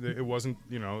 but it wasn't.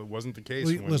 It wasn't the case.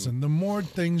 when- Listen, the more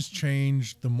things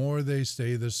change, the more they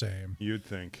stay the same. You'd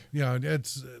think. Yeah,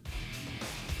 it's.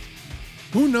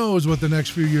 Who knows what the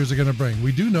next few years are going to bring?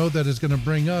 We do know that it's going to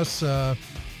bring us some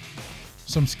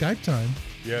Skype time.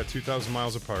 Yeah, 2,000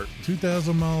 miles apart.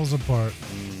 2,000 miles apart.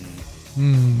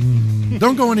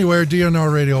 Don't go anywhere.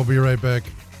 DNR Radio will be right back.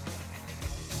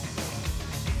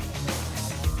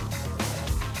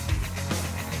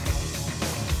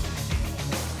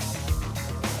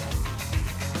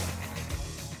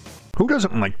 Who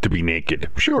doesn't like to be naked?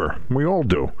 Sure, we all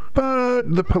do. But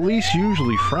the police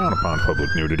usually frown upon public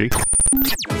nudity.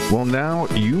 Well, now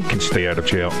you can stay out of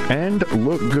jail and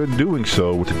look good doing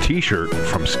so with a t-shirt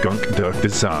from Skunk Duck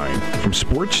Design. From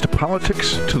sports to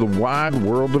politics to the wide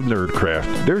world of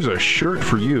nerdcraft, there's a shirt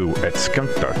for you at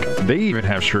Skunk Duck. They even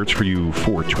have shirts for you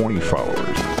 420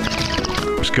 followers.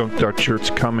 Skunk Duck shirts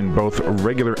come in both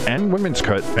regular and women's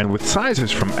cut, and with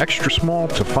sizes from extra small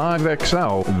to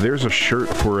 5XL, there's a shirt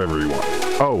for everyone.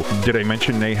 Oh, did I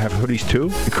mention they have hoodies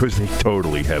too? Because they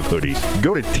totally have hoodies.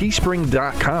 Go to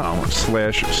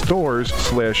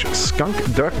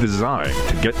teespring.com/stores/skunkduckdesign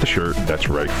to get the shirt that's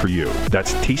right for you.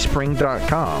 That's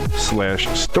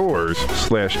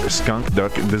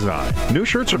teespring.com/stores/skunkduckdesign. New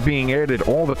shirts are being added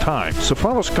all the time, so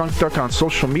follow Skunk Duck on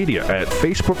social media at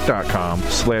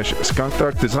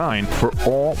facebook.com/skunkduckdesign for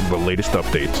all the latest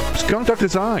updates. Skunk Duck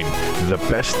Design, the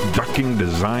best ducking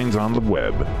designs on the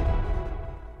web.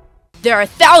 There are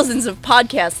thousands of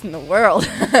podcasts in the world.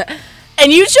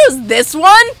 And you chose this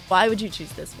one? Why would you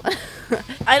choose this one?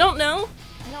 I don't know.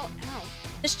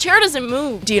 This chair doesn't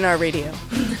move. DNR Radio.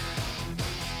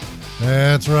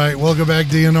 That's right. Welcome back,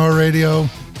 DNR Radio.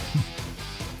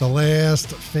 The last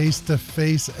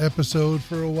face-to-face episode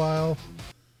for a while.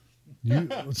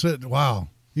 Wow.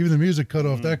 Even the music cut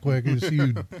off that quick. You see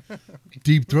you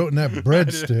deep-throating that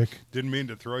breadstick. Didn't mean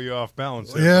to throw you off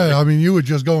balance there, Yeah, buddy. I mean, you were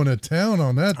just going to town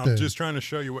on that thing. I'm just trying to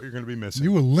show you what you're going to be missing.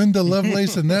 You were Linda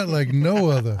Lovelace in that like no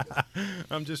other.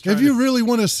 I'm just trying If you really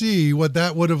want to see what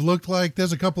that would have looked like,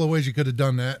 there's a couple of ways you could have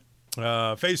done that.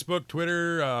 Facebook,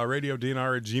 Twitter,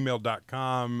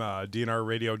 radiodnr@gmail.com,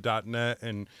 dnrradio.net,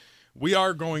 and we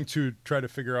are going to try to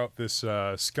figure out this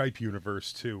Skype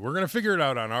universe too. We're going to figure it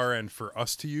out on our end for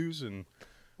us to use, and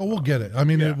Oh, we'll get it. I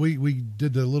mean, yeah. we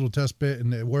did the little test bit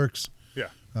and it works. Yeah.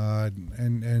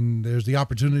 And there's the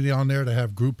opportunity on there to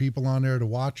have group people on there to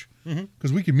watch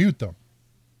because we can mute them.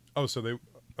 so they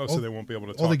won't be able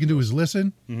to talk. All they can to do us. is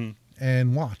listen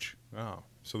and watch. Oh,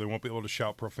 so they won't be able to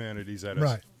shout profanities at us.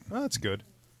 Right. Oh, that's good.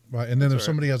 Right. And then That's if all right.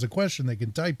 somebody has a question, they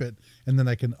can type it and then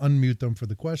I can unmute them for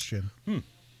the question. And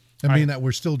being that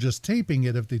we're still just taping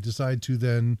it, if they decide to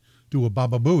then do a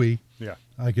Baba Booey, Yeah.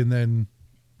 I can then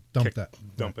dump it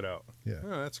out. Yeah. Oh,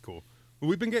 that's cool. Well,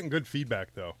 we've been getting good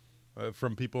feedback though,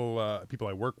 from people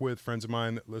I work with, friends of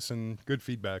mine that listen. Good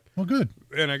feedback. Well, good.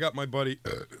 And I got my buddy,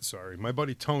 my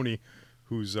buddy Tony,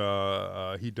 who's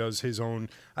he does his own.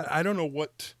 I don't know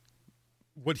what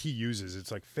he uses.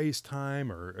 It's like FaceTime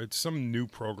or it's some new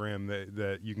program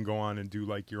that you can go on and do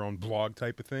like your own blog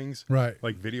type of things, Right.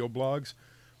 like video blogs.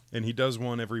 And he does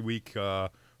one every week.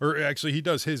 Or actually, he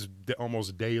does his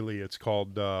almost daily. It's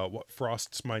called What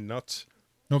Frosts My Nuts.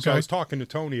 Okay. So I was talking to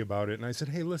Tony about it, and I said,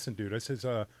 hey, listen, dude. I said,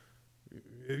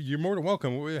 you're more than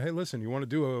welcome. Hey, listen, you want to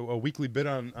do a weekly bit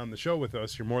on the show with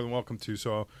us, you're more than welcome to.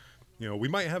 So, we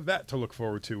might have that to look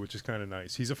forward to, which is kind of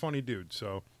nice. He's a funny dude,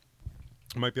 so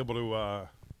I might be able to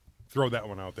throw that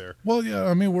one out there. Well, yeah,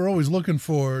 I mean, we're always looking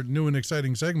for new and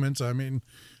exciting segments. I mean,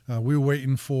 we were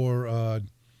waiting for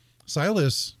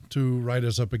Silas to write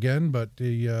us up again, but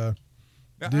he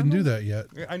didn't do that yet.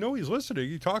 I know he's listening.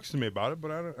 He talks to me about it, but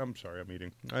I'm sorry, I'm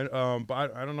eating. But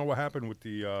I don't know what happened with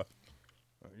the,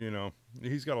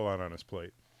 he's got a lot on his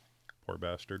plate. Poor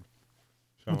bastard.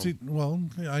 So,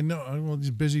 I know. Well,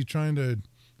 he's busy trying to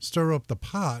stir up the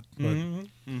pot. But,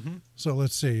 So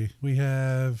let's see. We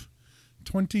have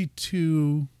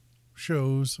 22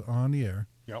 shows on the air.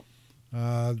 Yep.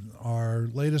 Our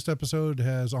latest episode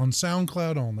has on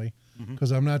SoundCloud only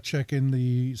because I'm not checking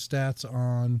the stats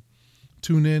on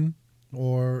TuneIn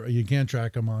or you can't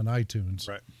track them on iTunes.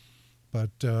 Right. But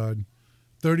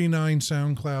 39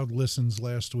 SoundCloud listens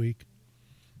last week,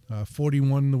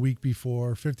 41 the week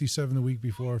before, 57 the week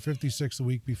before, 56 the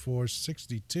week before,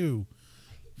 62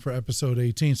 for episode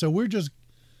 18. So we're just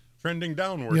trending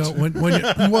downwards.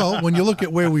 when you look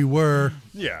at where we were,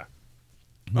 yeah,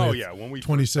 Oh, with yeah, when we first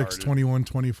 26, started. 21,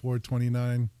 24,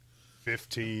 29.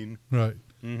 15. Right.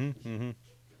 No,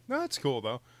 that's cool,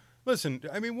 though. Listen,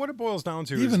 I mean, what it boils down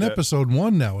to is Even that, episode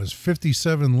 1 now is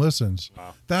 57 listens.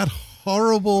 Wow. That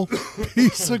horrible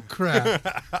piece of crap.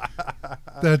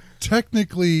 That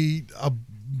technically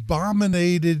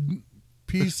abominated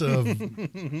piece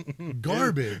of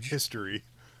garbage. history.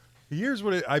 Here's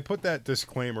what I put that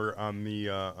disclaimer on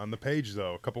the page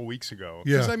though a couple weeks ago.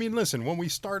 Yeah. Because I mean, listen, when we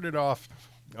started off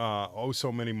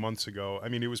so many months ago, I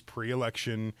mean, it was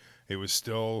pre-election. It was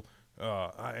still,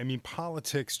 I mean,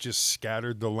 politics just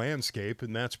scattered the landscape,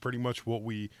 and that's pretty much what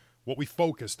we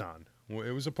focused on.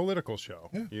 It was a political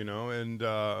show, you know, and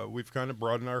we've kind of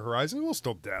broadened our horizons. We'll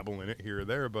still dabble in it here or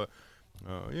there, but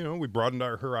you know, we broadened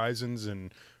our horizons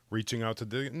and reaching out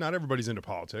to not everybody's into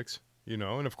politics, you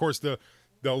know, and of course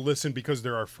they'll listen because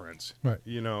they're our friends, right?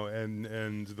 You know,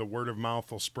 and the word of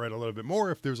mouth will spread a little bit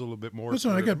more if there's a little bit more.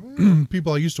 Listen, I got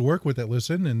people I used to work with that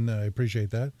listen, and I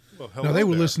appreciate that. Well, now they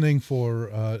were there. listening for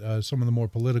some of the more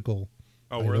political.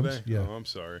 Oh, were items. they? Yeah. Oh, I'm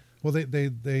sorry. Well,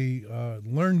 they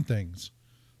learned things.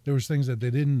 There was things that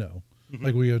they didn't know,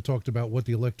 like we talked about what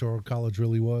the Electoral College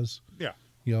really was. Yeah.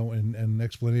 You know, and an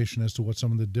explanation as to what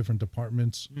some of the different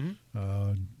departments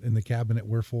in the cabinet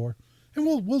were for, and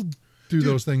we'll do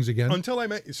those things again. Until I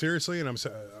met seriously, and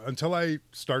until I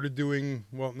started doing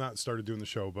not started doing the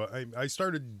show, but I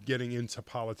started getting into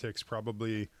politics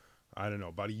probably, I don't know,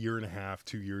 about a year and a half,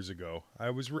 2 years ago.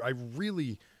 I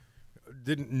really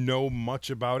didn't know much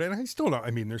about it, and I still don't.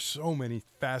 I mean, there's so many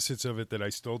facets of it that I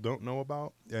still don't know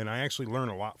about, and I actually learn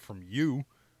a lot from you.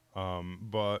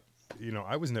 But you know,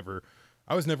 I was never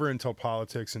into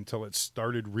politics until it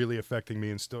started really affecting me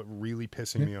and still really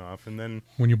pissing me off. And then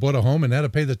when you bought a home and had to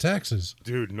pay the taxes,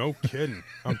 dude, no kidding.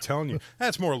 I'm telling you,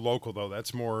 that's more local though.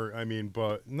 That's more. I mean,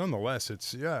 but nonetheless,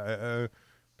 it's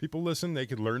people listen. They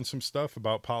could learn some stuff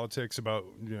about politics, about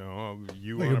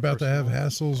you. Well, you're about to have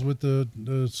hassles with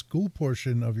the school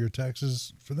portion of your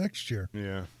taxes for next year.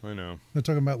 Yeah, I know. They're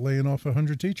talking about laying off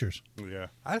 100 teachers. Yeah,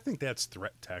 I think that's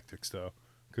threat tactics though,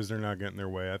 because they're not getting their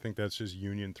way. I think that's just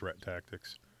union threat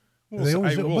tactics. They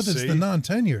always, we'll but it's see. the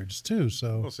non-tenured too.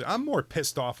 So We'll see. I'm more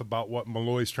pissed off about what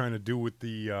Malloy's trying to do with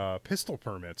the pistol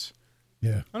permits.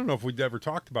 Yeah, I don't know if we'd ever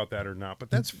talked about that or not,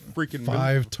 but that's freaking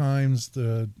 5 times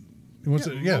the. What's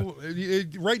it? Yeah,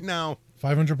 right now,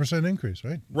 500% increase,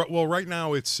 right? Well, right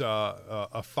now it's a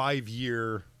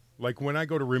 5-year. Like when I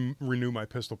go to renew my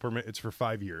pistol permit, it's for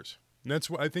 5 years. And that's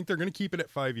what I think they're going to keep it at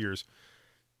 5 years.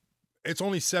 It's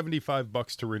only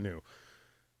 $75 to renew.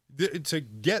 To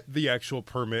get the actual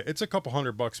permit, it's a couple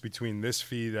 $100 between this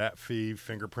fee, that fee,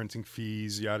 fingerprinting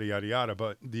fees, yada yada yada.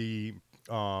 But the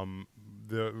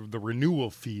renewal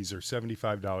fees are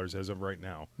 $75 as of right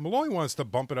now. Malloy wants to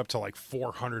bump it up to like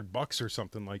 $400 or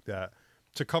something like that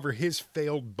to cover his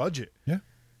failed budget. Yeah.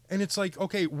 And it's like,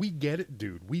 okay, we get it,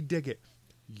 dude. We dig it.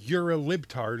 You're a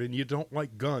libtard and you don't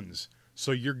like guns.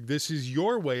 So this is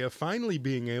your way of finally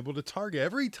being able to target.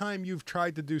 Every time you've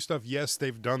tried to do stuff, yes,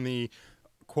 they've done the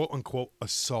quote-unquote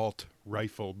assault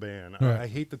rifle ban. Right. I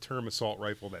hate the term assault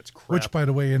rifle. That's crap. Which, by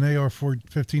the way, an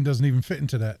AR-15 doesn't even fit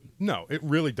into that. No, it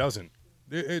really doesn't.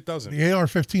 It doesn't. The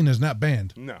AR-15 is not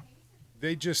banned. No.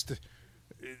 They just...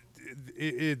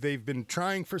 they've been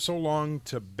trying for so long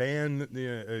to ban,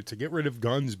 to get rid of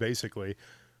guns, basically.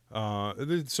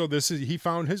 So he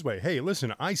found his way. Hey,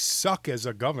 listen, I suck as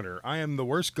a governor. I am the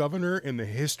worst governor in the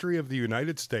history of the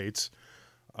United States.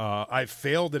 I've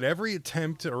failed at every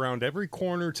attempt around every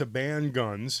corner to ban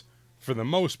guns, for the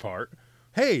most part.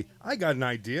 Hey, I got an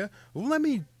idea. Let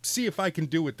me see if I can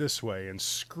do it this way and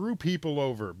screw people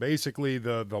over. Basically,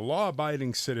 the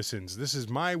law-abiding citizens. This is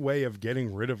my way of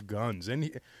getting rid of guns.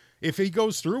 And if he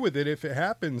goes through with it, if it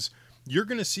happens, you're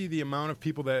going to see the amount of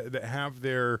people that have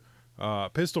their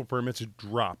pistol permits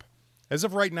drop. As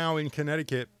of right now in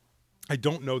Connecticut, I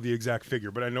don't know the exact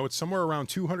figure, but I know it's somewhere around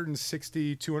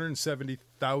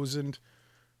 270,000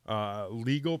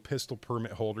 legal pistol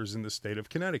permit holders in the state of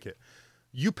Connecticut.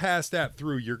 You pass that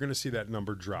through, you're going to see that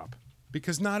number drop,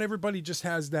 because not everybody just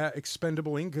has that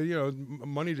expendable income,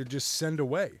 money to just send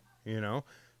away, and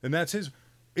that's his.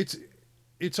 It's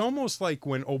almost like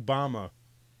when Obama,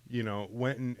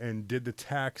 went and did the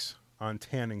tax on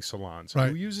tanning salons. Right.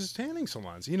 Who uses tanning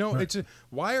salons? Right.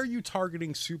 Why are you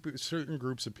targeting certain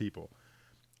groups of people?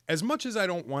 As much as I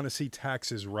don't want to see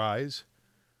taxes rise,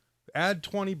 add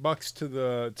 $20 to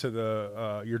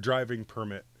the your driving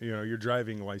permit, your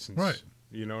driving license. Right.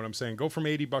 You know what I'm saying? Go from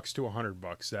 $80 to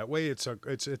 $100. That way, it's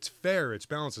fair, it's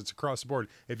balanced, it's across the board.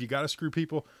 If you got to screw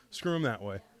people, screw them that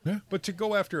way. Yeah. But to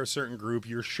go after a certain group,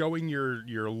 you're showing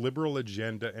your liberal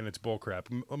agenda, and it's bullcrap.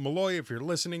 Malloy, if you're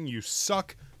listening, you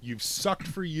suck. You've sucked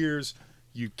for years.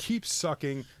 You keep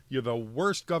sucking. You're the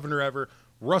worst governor ever.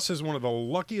 Russ is one of the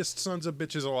luckiest sons of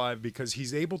bitches alive because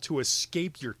he's able to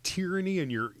escape your tyranny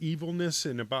and your evilness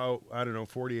in about,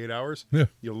 48 hours. Yeah.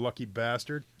 You lucky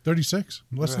bastard. 36,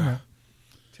 less than that.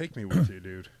 Take me with you,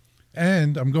 dude.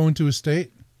 And I'm going to a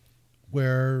state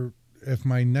where if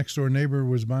my next door neighbor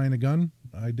was buying a gun,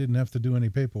 I didn't have to do any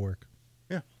paperwork.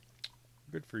 Yeah.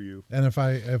 Good for you. And if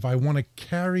I want to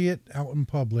carry it out in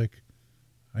public,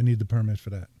 I need the permit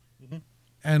for that. Mm-hmm.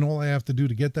 And all I have to do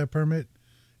to get that permit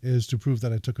is to prove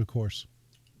that I took a course.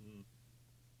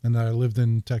 And that I lived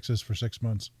in Texas for 6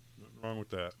 months. Nothing wrong with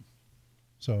that.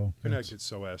 So Connecticut's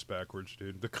so ass backwards,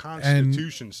 dude. The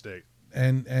Constitution state.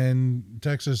 And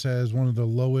Texas has one of the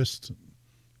lowest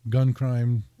gun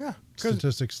crime Yeah,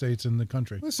 statistic states in the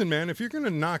country. Listen, man, if you're going to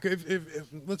knock, if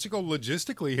let's go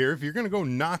logistically here, if you're going to go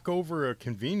knock over a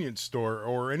convenience store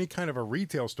or any kind of a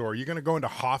retail store, you're going to go into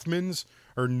Hoffman's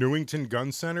or Newington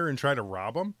Gun Center and try to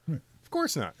rob them? Right. Of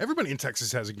course not. Everybody in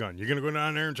Texas has a gun. You're going to go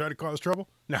down there and try to cause trouble?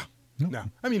 No. Nope. No.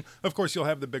 I mean, of course, you'll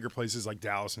have the bigger places like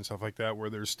Dallas and stuff like that where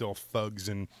there's still thugs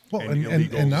and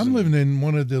illegals. And I'm living in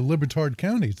one of the Libertard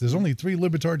counties. There's only 3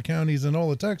 Libertard counties in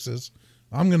all of Texas.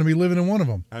 I'm going to be living in one of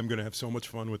them. I'm going to have so much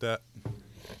fun with that.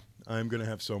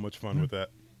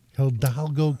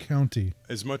 Hidalgo County.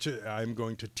 As much as I'm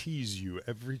going to tease you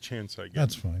every chance I get.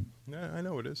 That's fine. Yeah, I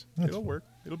know it is. That's It'll fine. work.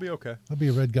 It'll be okay. I'll be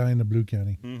a red guy in a blue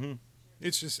county. Mm-hmm.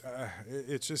 It's just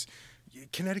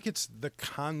Connecticut's the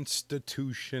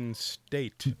Constitution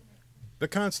state. The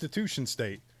Constitution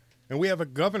state. And we have a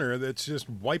governor that's just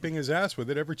wiping his ass with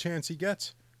it every chance he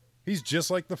gets. He's just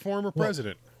like the former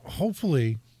president.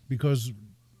 Hopefully, because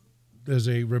there's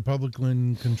a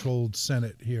Republican-controlled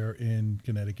Senate here in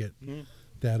Connecticut,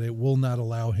 that it will not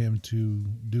allow him to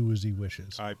do as he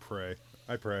wishes. I pray.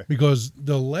 Because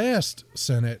the last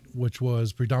Senate, which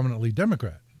was predominantly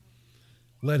Democrat,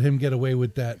 let him get away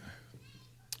with that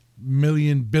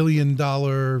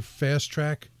billion-dollar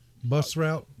fast-track bus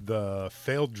route. The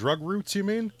failed drug routes, you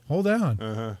mean? Hold on.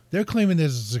 Uh-huh. They're claiming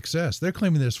there's a success. They're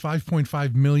claiming there's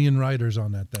 5.5 million riders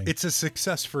on that thing. It's a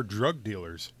success for drug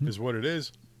dealers, is what it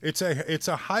is. It's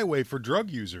a highway for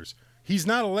drug users. He's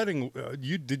not letting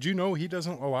Did you know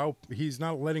he's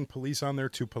not letting police on there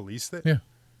to police it? Yeah.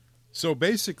 So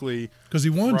basically, because he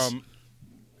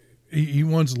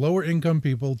wants lower income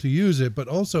people to use it, but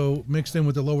also mixed in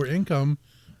with the lower income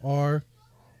are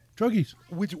druggies.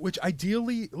 Which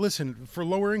ideally, listen, for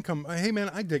lower income, hey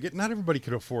man, I dig it. Not everybody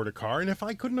could afford a car, and if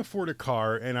I couldn't afford a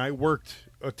car and I worked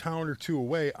a town or two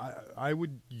away, I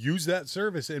would use that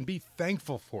service and be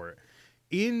thankful for it.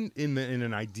 In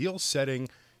an ideal setting,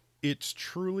 it's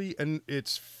truly and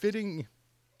it's fitting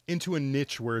into a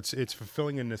niche where it's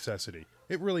fulfilling a necessity.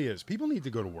 It really is. People need to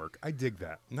go to work. I dig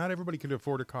that. Not everybody can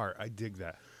afford a car. I dig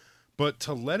that. But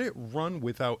to let it run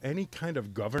without any kind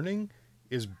of governing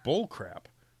is bullcrap.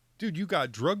 Dude, you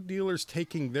got drug dealers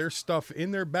taking their stuff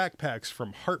in their backpacks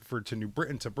from Hartford to New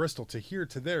Britain to Bristol to here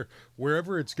to there,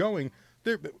 wherever it's going.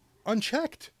 They're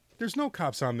unchecked. There's no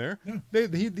cops on there. Yeah.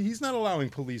 He's not allowing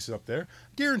police up there.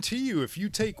 Guarantee you, if you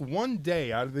take one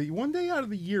day out of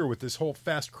the year with this whole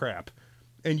fast crap,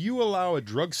 and you allow a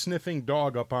drug-sniffing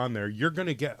dog up on there, you're going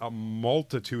to get a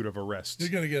multitude of arrests. You're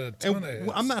going to get a ton of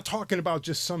hits. I'm not talking about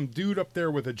just some dude up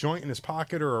there with a joint in his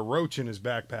pocket or a roach in his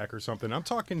backpack or something. I'm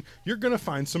talking you're going to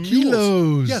find some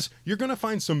mules. Yes, you're going to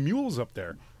find some mules up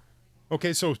there.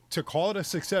 Okay, so to call it a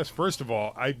success, first of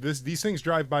all, these things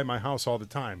drive by my house all the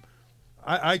time.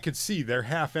 I could see they're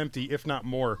half empty, if not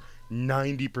more,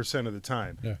 90% of the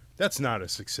time. Yeah. That's not a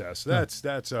success. That's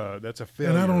a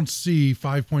failure. And I don't see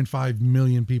 5.5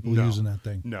 million people using that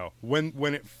thing. No.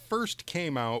 When it first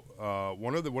came out,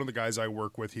 one of the guys I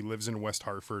work with, he lives in West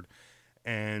Hartford,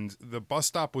 and the bus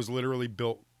stop was literally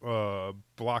built a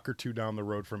block or two down the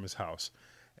road from his house.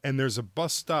 And there's a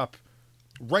bus stop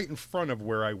right in front of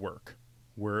where I work.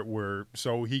 Where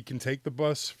so he can take the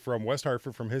bus from West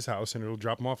Hartford from his house and it'll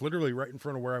drop him off literally right in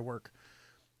front of where I work.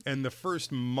 And the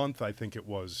first month, I think it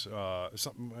was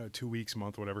 2 weeks,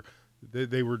 month, whatever,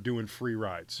 they were doing free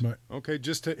rides. Right. Okay,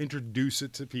 just to introduce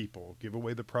it to people, give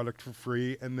away the product for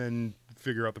free, and then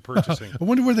figure out the purchasing. I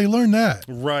wonder where they learned that.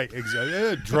 Right, exactly.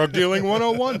 Yeah, drug dealing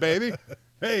 101, baby.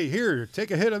 Hey, here, take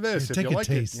a hit of this if take you a like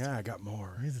taste. it. Yeah, I got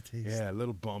more. Here's a taste. Yeah, a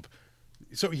little bump.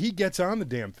 So he gets on the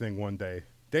damn thing one day,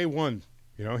 day one.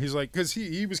 You know, he's like, because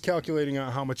he was calculating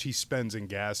out how much he spends in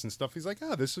gas and stuff. He's like,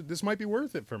 this might be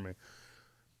worth it for me.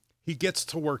 He gets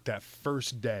to work that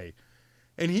first day,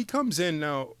 and he comes in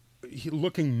now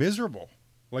looking miserable,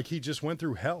 like he just went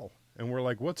through hell. And we're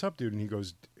like, "What's up, dude?" And he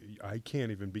goes, "I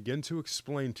can't even begin to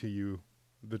explain to you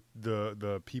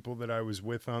the people that I was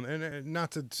with on, and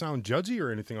not to sound judgy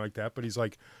or anything like that, but he's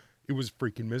like, it was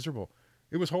freaking miserable.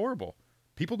 It was horrible.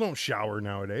 People don't shower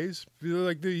nowadays.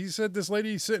 Like he said, this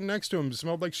lady sitting next to him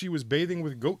smelled like she was bathing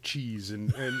with goat cheese,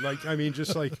 and like, I mean,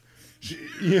 just like,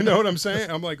 you know what I'm saying?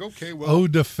 I'm like, okay, well, Eau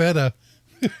de feta.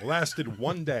 lasted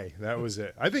one day. That was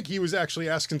it. I think he was actually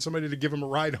asking somebody to give him a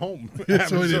ride home,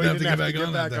 So he didn't have to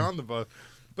get back on the bus.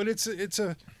 But it's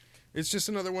just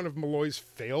another one of Malloy's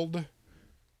failed,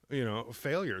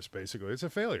 failures. Basically, it's a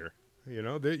failure.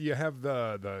 You have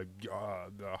the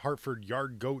Hartford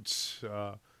Yard Goats.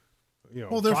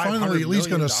 Well, they're finally at least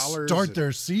going to start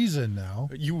their season now.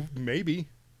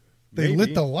 They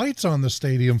lit the lights on the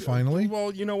stadium finally.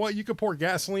 Well, you know what? You could pour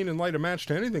gasoline and light a match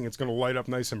to anything. It's going to light up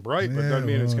nice and bright, but doesn't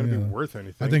mean it's going to be worth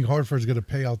anything. I think Hartford's going to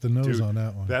pay out the nose on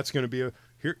that one. That's going to be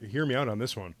hear me out on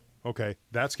this one. Okay,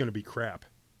 that's going to be crap.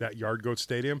 That Yard Goat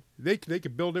Stadium, they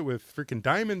could build it with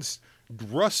freaking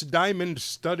rust diamond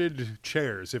studded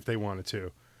chairs if they wanted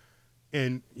to.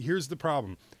 And here's the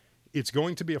problem. It's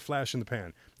going to be a flash in the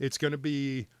pan. It's going to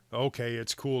be, okay,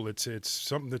 it's cool. It's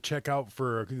something to check out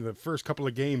for the first couple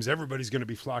of games. Everybody's going to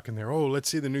be flocking there. Oh, let's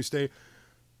see the new stadium.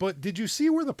 But did you see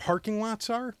where the parking lots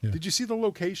are? Yeah. Did you see the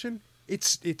location?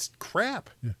 It's crap.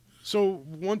 Yeah. So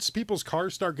once people's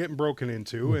cars start getting broken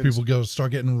into, and people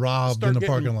start getting robbed in the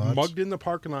parking lots, mugged in the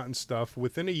parking lot and stuff,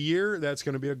 within a year, that's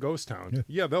going to be a ghost town.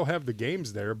 Yeah, they'll have the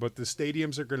games there, but the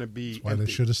stadiums are going to be That's why empty.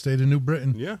 they should have stayed in New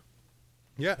Britain.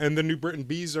 Yeah, and the New Britain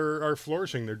Bees are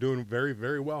flourishing. They're doing very,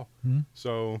 very well. Mm-hmm.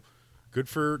 So good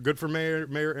for Mayor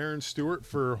Aaron Stewart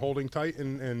for holding tight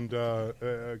and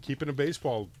keeping a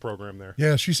baseball program there.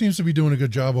 Yeah, she seems to be doing a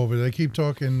good job over there. They keep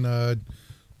talking.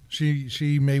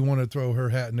 She may want to throw her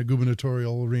hat in the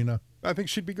gubernatorial arena. I think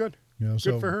she'd be good.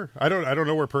 Good for her. I don't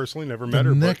know her personally. Never met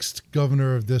her. The next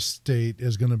governor of this state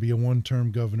is going to be a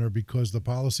one-term governor because the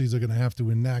policies are going to have to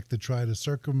enact to try to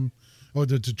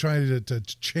to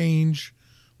change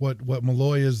what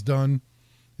Malloy has done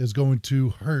is going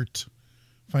to hurt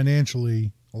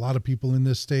financially a lot of people in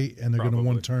this state, and they're going to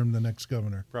one-term the next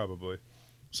governor. Probably.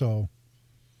 So.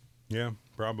 Yeah,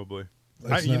 probably.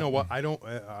 You know what? I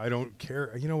don't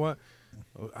care. You know what?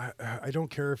 I don't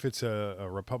care if it's a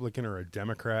Republican or a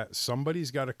Democrat.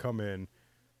 Somebody's got to come in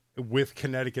with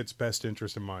Connecticut's best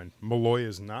interest in mind. Malloy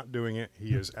is not doing it.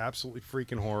 He is absolutely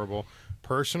freaking horrible.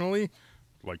 Personally,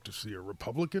 like to see a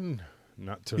Republican,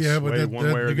 not to sway one way or the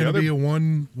other. They're going to be a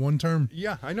one term.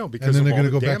 Yeah, I know. Because and then of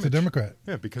they're going to go back to Democrat.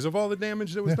 Yeah, because of all the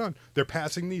damage that was done. They're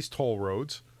passing these toll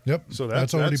roads. Yep. So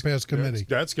that's already passed committee.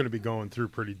 That's going to be going through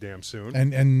pretty damn soon.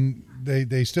 And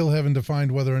they still haven't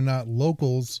defined whether or not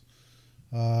locals,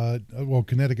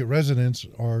 Connecticut residents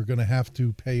are going to have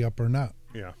to pay up or not.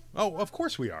 Yeah. Oh, of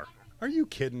course we are. Are you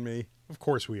kidding me? Of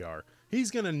course we are. He's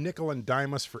going to nickel and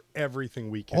dime us for everything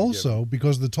we can. Also,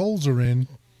 because the tolls are in,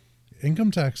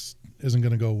 income tax isn't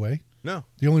going to go away. No.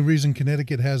 The only reason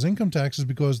Connecticut has income tax is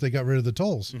because they got rid of the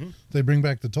tolls. Mm-hmm. If they bring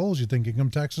back the tolls, you think income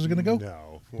taxes are going to go?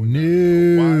 No.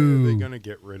 No. Why are they going to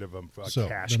get rid of them? Cash they're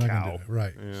not cow. Gonna do it.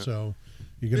 Right. Yeah. So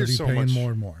you're going to be paying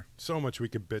more and more. So much we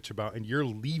could bitch about. And you're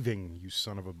leaving, you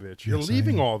son of a bitch. You're Yes,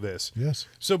 leaving all this. Yes.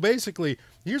 So basically,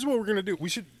 here's what we're going to do.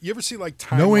 You ever see like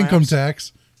time No lapse? income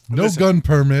tax, no gun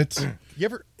permits. You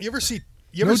ever see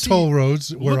toll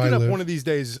roads where I live. Look it up one of these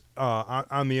days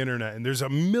on the internet, and there's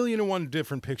 1,000,001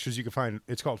 different pictures you can find.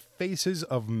 It's called Faces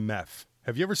of Meth.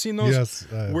 Have you ever seen those? Yes.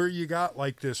 Where you got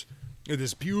like this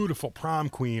beautiful prom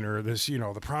queen, or this,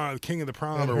 the king of the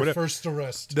prom, or whatever. First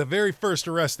arrest. The very first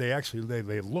arrest,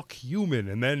 they look human,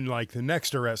 and then like the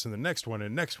next arrest, and the next one,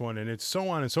 and next one, and it's so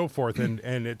on and so forth, and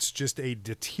it's just a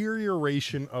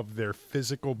deterioration of their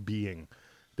physical being.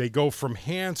 They go from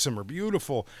handsome or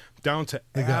beautiful down to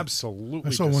absolutely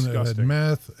I saw disgusting. one that had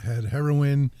meth, had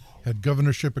heroin, had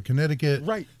governorship of Connecticut.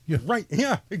 Right.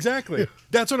 Yeah, exactly.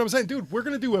 That's what I'm saying. Dude, we're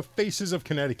going to do a Faces of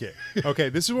Connecticut. Okay,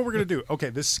 this is what we're going to do. Okay,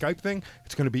 this Skype thing,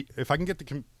 it's going to be, if I can get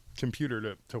the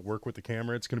computer to work with the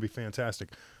camera, it's going to be fantastic.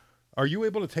 Are you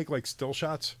able to take like still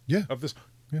shots of this?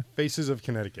 Yeah. Faces of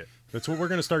Connecticut. That's what we're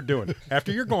going to start doing.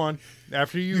 After you're gone,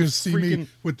 after you see me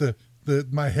with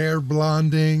my hair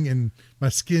blonding and my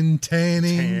skin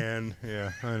tanning.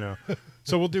 Yeah, I know.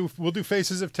 So we'll do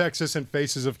Faces of Texas and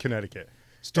Faces of Connecticut.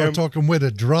 Start talking with a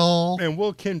drawl. And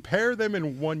we'll compare them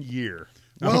in 1 year.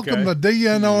 Welcome to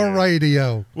DNR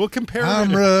Radio. We'll compare.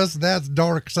 I'm Russ. That's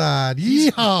Dark Side.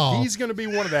 Yeehaw! He's going to be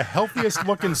one of the healthiest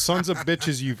looking sons of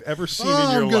bitches you've ever seen in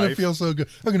I'm your gonna life. feel so good.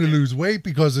 I'm gonna lose weight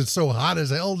because it's so hot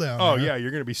as hell down Oh there. yeah, you're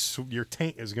going to be. Your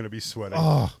taint is going to be sweating.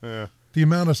 Oh, Yeah. the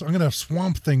amount of I'm gonna have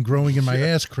swamp thing growing in my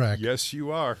ass crack. Yes,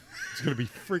 you are. It's going to be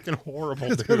freaking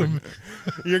horrible, It's dude. gonna-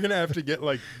 You're going to have to get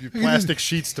like plastic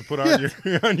sheets to put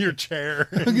on your chair.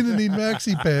 I'm gonna need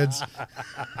maxi pads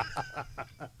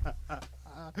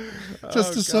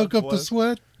just to soak up the bless.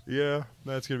 sweat. Yeah,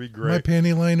 that's going to be My great.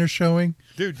 panty liner showing.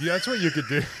 Dude, that's what you could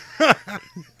do.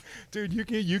 Dude,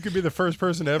 you could be the first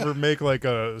person to ever make like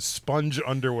a sponge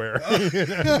underwear.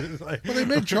 Like, Well, they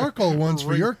made charcoal once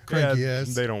for your cranky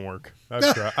ass. They don't work.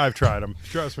 I've tried them.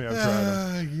 Trust me, I've tried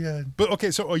them. Yeah. But okay,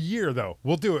 so a year though,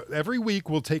 we'll do it every week.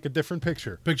 We'll take a different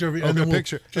picture. Picture of it, Okay, and then we'll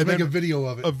picture. just And make then a video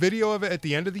of it. A video of it at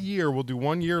the end of the year. We'll do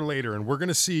 1 year later, and we're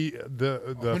gonna see the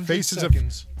 100 faces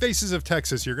seconds. of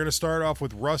Texas. You're gonna start off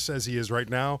with Russ as he is right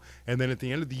now, and then at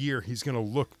the end of the year, he's gonna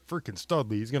look freaking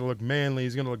studly. He's gonna look manly.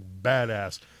 He's gonna look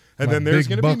badass. And My then there's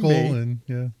big gonna be buckle me. and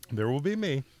yeah. There will be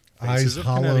me. Eyes Faces of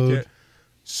hollowed. Connecticut,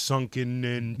 sunken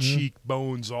in,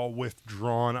 cheekbones all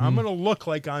withdrawn. I'm gonna look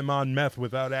like I'm on meth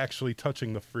without actually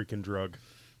touching the freaking drug.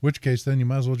 Which case, then you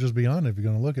might as well just be on it if you're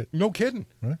gonna look it. No kidding.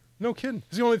 Right? No kidding.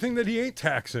 It's the only thing that he ain't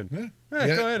taxing. Yeah.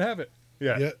 Go ahead, have it.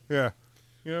 Yeah. Yeah. Yeah.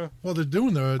 Yeah. Well, they're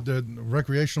doing the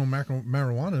recreational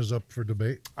marijuana is up for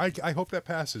debate. I hope that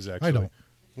passes, actually. I don't.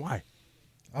 Why?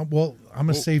 Well, I'm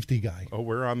a safety guy. Oh,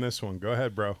 we're on this one. Go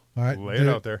ahead, bro. All right. Lay it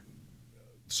out there.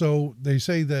 So they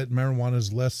say that marijuana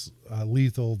is less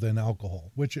lethal than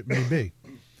alcohol, which it may be,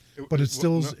 but it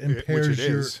still impairs which it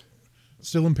your. is.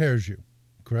 Still impairs you,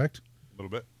 correct? A little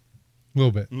bit. A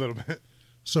little bit. A little bit.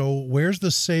 So where's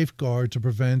the safeguard to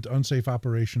prevent unsafe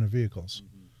operation of vehicles?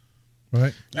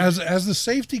 Right. As the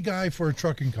safety guy for a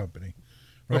trucking company,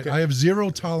 right? Okay. I have zero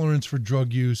tolerance for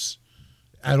drug use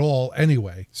at all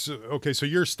anyway. So so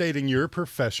you're stating your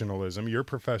professionalism, your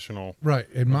professional. Right.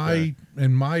 In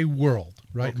my world,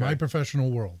 right? Okay. My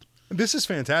professional world. This is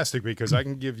fantastic because I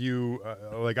can give you,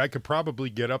 I could probably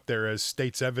get up there as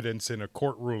state's evidence in a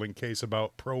court ruling case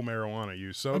about pro marijuana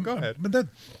use. So go ahead.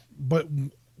 But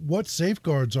what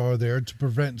safeguards are there to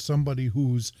prevent somebody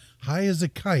who's high as a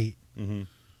kite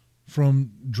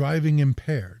from driving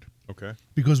impaired? Okay.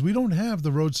 Because we don't have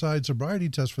the roadside sobriety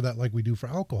test for that like we do for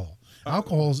alcohol.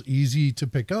 Alcohol's easy to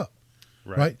pick up,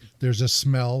 right? There's a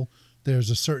smell. There's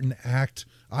a certain act.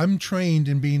 I'm trained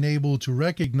in being able to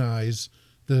recognize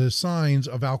the signs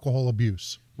of alcohol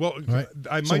abuse. Well, right?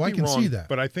 I might So be I can wrong, see that.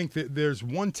 but I think that there's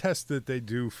one test that they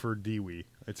do for DWI.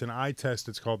 It's an eye test.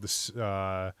 It's called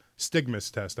the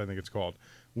Stigmas test, I think it's called.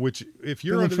 Which, if They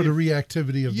you're look under for the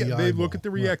reactivity of the eyeball. they look at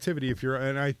the Right. reactivity. If you're,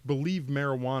 and I believe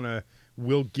marijuana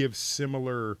will give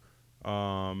similar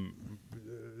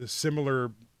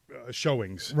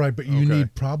showings. Right, but you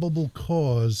need probable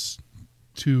cause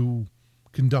to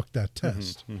conduct that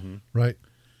test, right?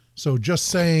 So just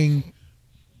saying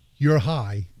you're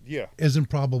high isn't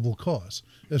probable cause.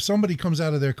 If somebody comes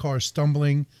out of their car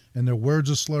stumbling and their words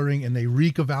are slurring and they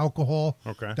reek of alcohol,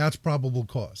 that's probable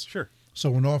cause. Sure.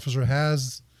 So an officer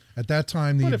has, at that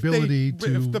time, the But ability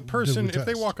to if the person, do the if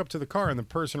they test. walk up to the car and the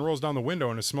person rolls down the window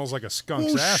and it smells like a skunk's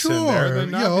Well, ass sure. in there,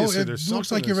 then obviously it there's looks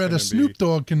something like you're that's at a gonna Snoop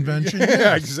Dogg convention. Yeah,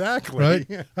 yes. exactly. Right?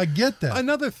 Yeah. I get that.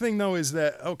 Another thing though is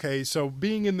that so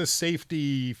being in the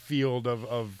safety field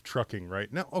of trucking,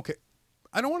 right now,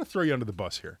 I don't want to throw you under the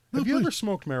bus here. Have you ever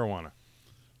smoked marijuana?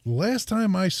 Last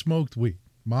time I smoked weed,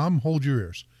 Mom, hold your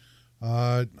ears.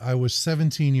 I was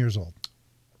 17 years old.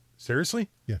 Seriously?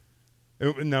 Yeah.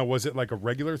 Now, was it like a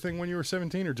regular thing when you were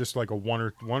 17, or just like a one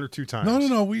or two times?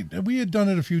 No. We had done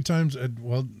it a few times.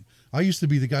 Well, I used to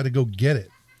be the guy to go get it.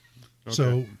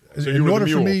 So So you in were the order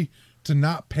for mule. me to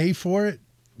not pay for it,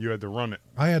 You had to run it.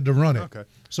 I had to run it. Okay.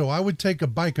 So I would take a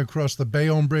bike across the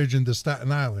Bayonne Bridge into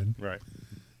Staten Island. Right.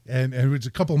 And it was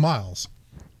a couple miles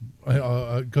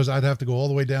because I'd have to go all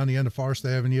the way down the end of Forest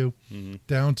Avenue,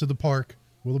 down to the park,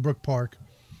 Willowbrook Park,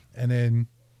 and then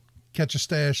catch a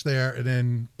stash there, and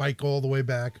then bike all the way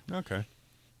back. Okay.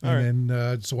 And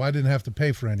then so I didn't have to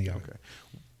pay for any of it.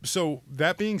 So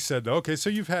that being said, though, so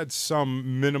you've had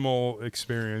some minimal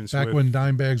experience Back with, when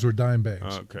dime bags were dime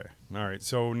bags. Okay. All right.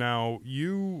 So now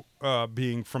you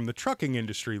being from the trucking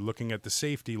industry, looking at the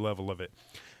safety level of it,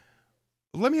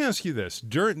 let me ask you this.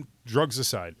 During drugs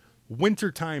aside,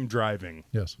 wintertime driving.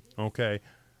 Yes. Okay.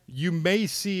 You may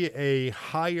see a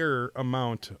higher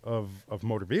amount of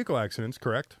motor vehicle accidents,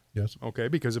 correct? Yes. Okay,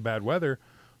 because of bad weather.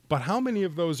 But how many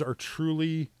of those are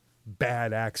truly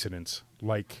bad accidents,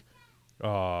 like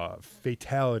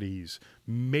fatalities,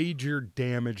 major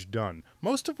damage done?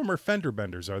 Most of them are fender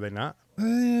benders, are they not?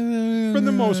 For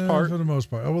the most part. For the most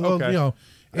part. Well, Okay. you know,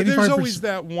 And there's 85%. always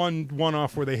that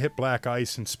one-off where they hit black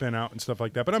ice and spin out and stuff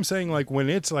like that. But I'm saying, like, when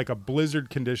it's like a blizzard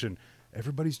condition,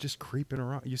 everybody's just creeping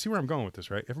around. You see where I'm going with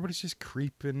this, right? Everybody's just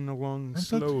creeping along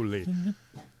slowly.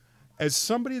 As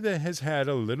somebody that has had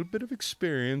a little bit of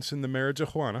experience in the marriage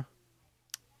of Juana,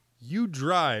 you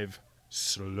drive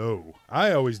slow.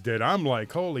 I always did. I'm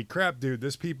like, holy crap, dude,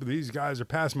 these guys are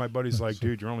passing. My buddy's like,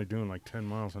 dude, you're only doing like 10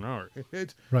 miles an hour.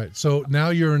 It's Right. So now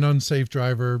you're an unsafe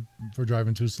driver for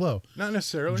driving too slow. not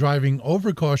necessarily. Driving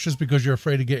overcautious because you're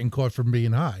afraid of getting caught from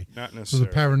being high. Not So necessarily.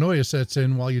 the paranoia sets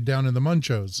in while you're down in the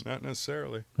munchos. Not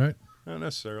necessarily. Right. Not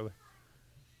necessarily.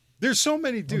 There's so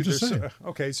many, dude. just there's saying.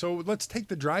 okay, so let's take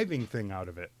the driving thing out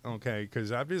of it, okay?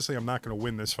 Because obviously I'm not going to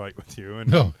win this fight with you, and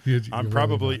No, I'm you're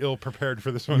probably really ill prepared for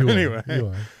this one You are, anyway. you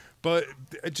are. But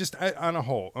just on a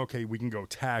whole, okay, we can go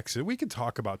taxes. We can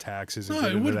talk about taxes. And No,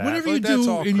 get into that, whatever but you that's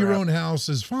do all in your crap. own house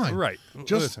is fine. Right.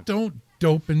 Just Listen. don't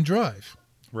dope and drive.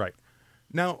 Right.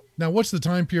 Now, what's the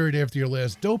time period after your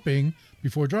last doping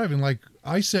before driving? Like,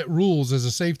 I set rules as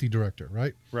a safety director,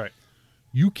 right? right.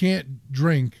 You can't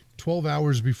drink 12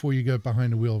 hours before you get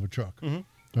behind the wheel of a truck. Mm-hmm.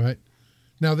 All right.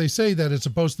 Now, they say that it's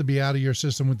supposed to be out of your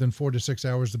system within 4 to 6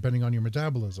 hours, depending on your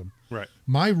metabolism. Right.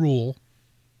 My rule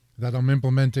that I'm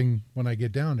implementing when I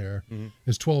get down there Mm-hmm.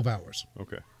 is 12 hours.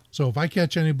 Okay. So if I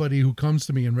catch anybody who comes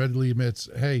to me and readily admits,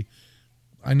 hey,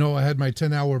 I know I had my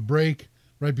 10-hour break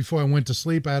right before I went to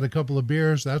sleep, I had a couple of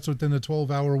beers, that's within the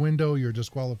 12-hour window, you're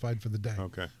disqualified for the day.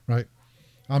 Okay. Right?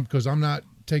 Because I'm not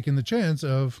taking the chance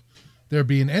of there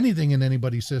being anything in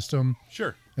anybody's system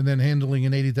Sure. and then handling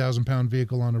an 80,000-pound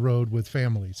vehicle on the road with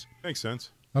families. Makes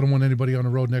sense. I don't want anybody on the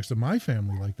road next to my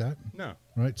family like that. No.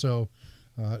 Right? So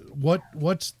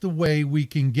what's the way we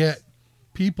can get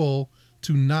people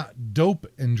to not dope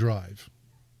and drive?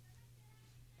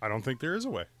 I don't think there is a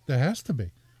way. There has to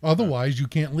be. Otherwise, you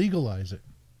can't legalize it.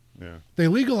 Yeah. They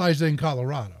legalized it in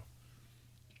Colorado.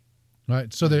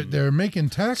 Right? So they're making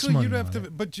tax So money you'd have on to,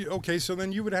 it. but okay. So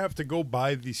then you would have to go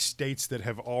by the states that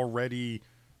have already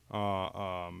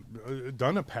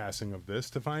done a passing of this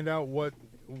to find out what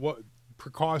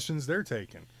precautions they're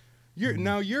taking.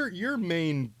 Now your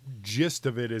main gist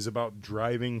of it is about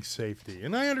driving safety,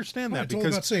 and I understand that Right, it's all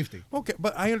because about safety. Okay,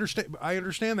 but I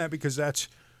understand that because that's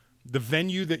the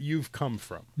venue that you've come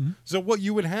from. Mm-hmm. So what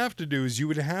you would have to do is you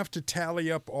would have to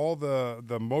tally up all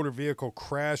the motor vehicle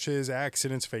crashes,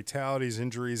 accidents, fatalities,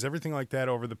 injuries, everything like that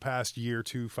over the past year,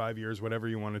 2, 5 years, whatever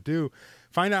you want to do.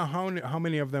 Find out how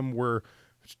many of them were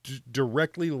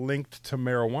directly linked to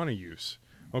marijuana use.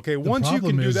 Okay, The once you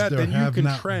problem can do is that, there then you have can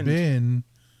not trend. been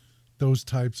those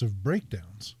types of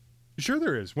breakdowns. Sure,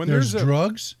 there is. When There's there's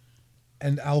drugs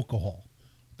and alcohol.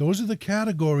 Those are the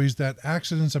categories that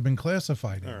accidents have been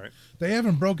classified in. All right. They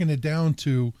haven't broken it down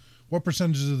to what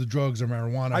percentages of the drugs are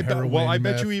marijuana, heroin, I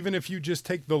bet meth. you even if you just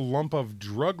take the lump of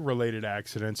drug-related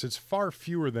accidents, it's far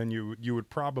fewer than you would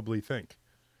probably think.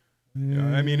 Yeah,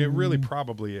 I mean, it really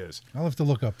probably is. I'll have to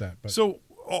look up that. But So,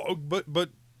 but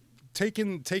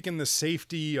taking the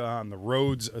safety on the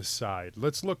roads aside,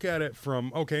 let's look at it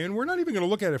from and we're not even going to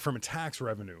look at it from a tax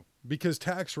revenue because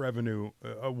tax revenue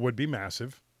would be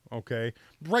massive. Okay,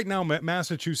 right now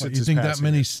Massachusetts what, you is think that passing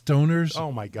many it. stoners?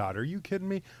 Oh my God, are you kidding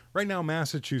me? Right now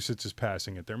Massachusetts is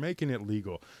passing it. They're making it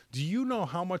legal. Do you know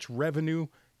how much revenue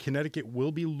Connecticut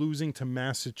will be losing to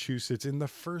Massachusetts in the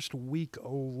first week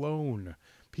alone?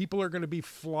 People are going to be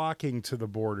flocking to the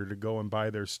border to go and buy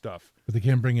their stuff. But they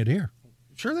can't bring it here.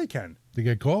 Sure they can. They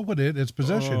get caught with it. It's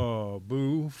possession. Oh,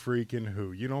 boo freaking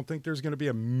who. You don't think there's going to be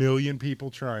 1 million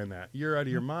people trying that? You're out of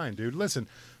your mind, dude. Listen,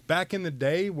 back in the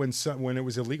day when it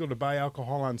was illegal to buy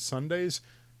alcohol on Sundays,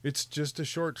 it's just a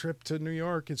short trip to New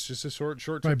York. It's just a short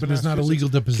trip Right, to but it's not Massachusetts. illegal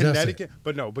to possess it.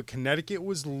 But Connecticut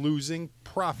was losing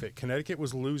profit. Connecticut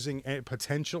was losing a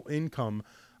potential income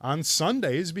on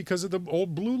Sundays because of the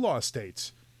old blue law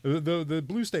states, the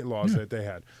blue state laws that they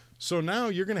had. So now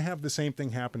you're going to have the same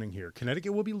thing happening here.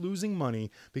 Connecticut will be losing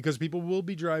money because people will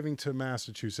be driving to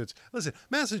Massachusetts. Listen,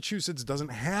 Massachusetts doesn't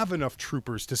have enough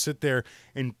troopers to sit there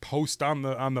and post on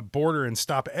the border and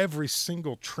stop every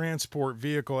single transport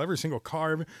vehicle, every single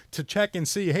car to check and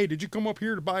see, hey, did you come up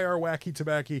here to buy our wacky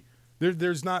tobacco?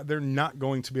 They're not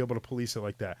going to be able to police it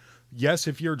like that. Yes,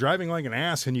 if you're driving like an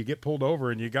ass and you get pulled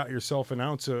over and you got yourself an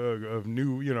ounce of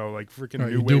new, like freaking Right,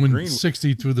 new you're wave doing green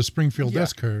 60 through the Springfield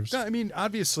S curves. I mean,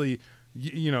 obviously,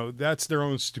 that's their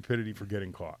own stupidity for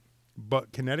getting caught.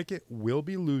 But Connecticut will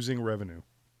be losing revenue,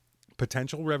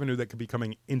 potential revenue that could be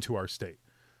coming into our state.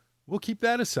 We'll keep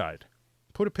that aside.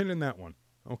 Put a pin in that one.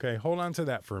 Okay, hold on to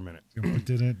that for a minute.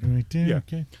 Did it right there? Yeah.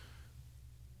 Okay.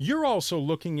 You're also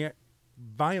looking at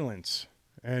violence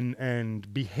and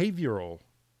behavioral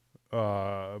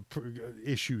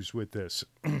issues with this.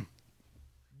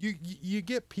 You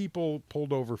get people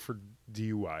pulled over for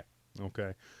DUI,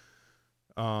 okay?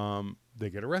 They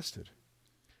get arrested.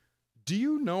 Do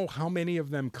you know how many of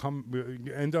them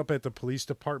end up at the police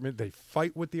department? They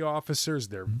fight with the officers.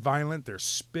 They're violent. They're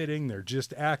spitting. They're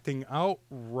just acting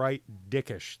outright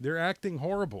dickish. They're acting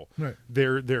horrible. Right.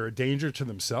 They're a danger to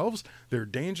themselves. They're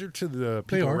a danger to the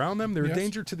people around them. They're a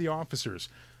danger to the officers.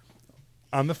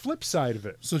 On the flip side of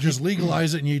it. So just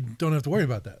legalize it and you don't have to worry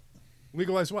about that.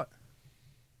 Legalize what?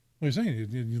 What are you saying?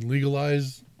 You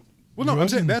legalize... Well, no, I'm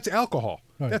saying that's alcohol.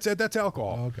 Right. That's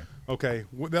alcohol. Oh, okay. Okay.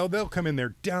 They'll come in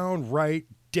there downright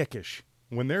dickish.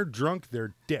 When they're drunk,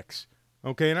 they're dicks.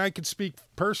 Okay, and I can speak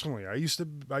personally. I used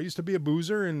to be a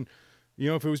boozer, and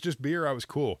if it was just beer, I was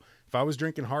cool. If I was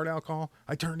drinking hard alcohol,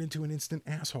 I turned into an instant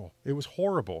asshole. It was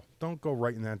horrible. Don't go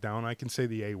writing that down. I can say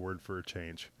the A word for a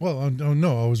change. Well,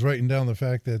 no, I was writing down the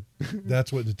fact that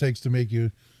that's what it takes to make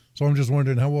you. So I'm just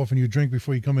wondering how often you drink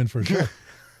before you come in for a show.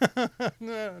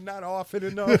 No, not often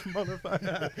enough,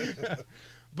 motherfucker.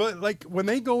 But like when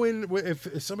they go in,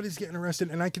 if somebody's getting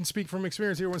arrested, and I can speak from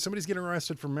experience here, when somebody's getting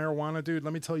arrested for marijuana, dude,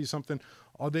 let me tell you something.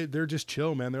 They're just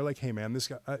chill, man. They're like, hey, man, this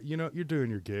guy, you're doing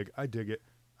your gig. I dig it.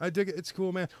 It's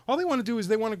cool, man. All they want to do is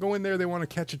they want to go in there. They want to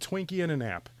catch a Twinkie and a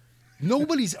nap.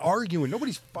 Nobody's arguing.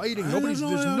 Nobody's fighting. There's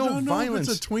no violence.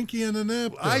 It's a Twinkie and a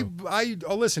nap.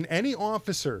 Listen, any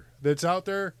officer that's out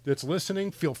there that's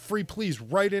listening, feel free, please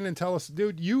write in and tell us,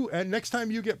 dude, and next time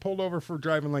you get pulled over for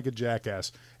driving like a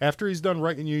jackass, after he's done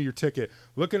writing you your ticket,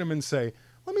 look at him and say,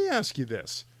 let me ask you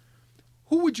this.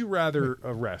 Who would you rather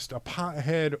arrest, a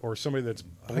pothead or somebody that's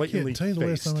blatantly I can't tell you the last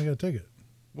faced? time I got a ticket.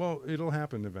 Well, it'll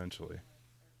happen eventually.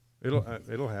 It'll happen.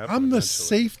 I'm the eventually.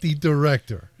 safety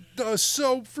director.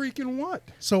 So freaking what?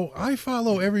 So I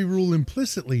follow every rule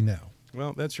implicitly now.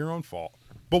 Well, that's your own fault.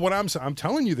 But what I'm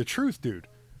telling you the truth, dude.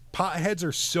 Potheads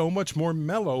are so much more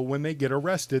mellow when they get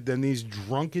arrested than these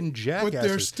drunken jackasses. But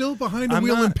they're still behind the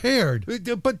wheel impaired.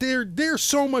 But they're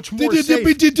so much more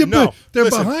safe. No, they're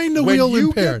listen, behind the when wheel you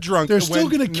impaired. Get drunk, they're still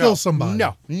going to kill somebody.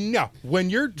 No. When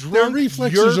you're drunk, their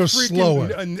reflexes are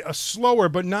slower. Slower,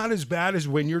 but not as bad as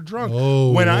when you're drunk.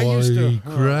 Oh, when I used to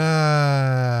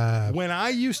crap. When I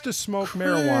used to smoke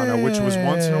marijuana, which was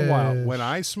once in a while. When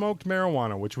I smoked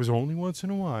marijuana, which was only once in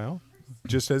a while.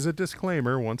 Just as a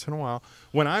disclaimer, once in a while.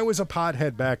 When I was a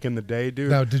pothead back in the day, dude.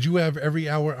 Now, did you have every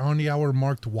hour on the hour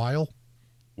marked while?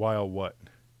 While what?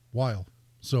 While.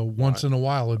 So once in a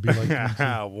while, it'd be like.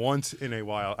 Once in a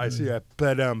while. I see that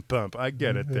pump. I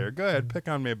get it there. Go ahead, pick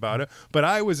on me about it. But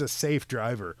I was a safe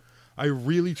driver. I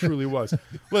really, truly was.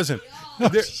 Listen.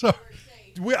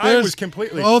 I was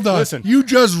completely. Hold on. Listen. You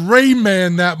just Rain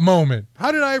Man that moment.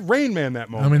 How did I Rain Man that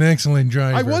moment? I'm an excellent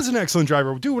driver. I was an excellent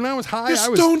driver. Dude, when I was high, You're I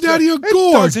was stoned out of your gourd.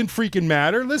 It doesn't freaking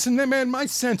matter. Listen, man, my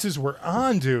senses were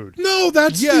on, dude. No,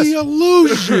 that's the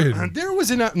illusion. There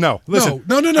was an no. Listen,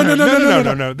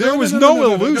 no. There was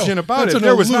no illusion about it.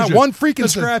 There was not one freaking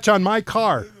scratch on my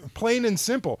car. Plain and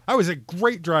simple. I was a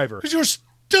great driver. Because you're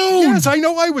stoned. Yes, I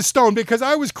know I was stoned because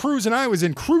I was cruising. I was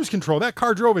in cruise control. That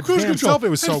car drove its damn self. It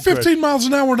was so 15 miles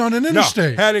an hour on an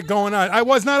interstate. No, had it going on. I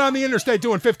was not on the interstate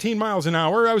doing 15 miles an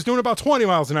hour. I was doing about 20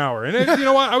 miles an hour. And you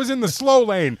know what? I was in the slow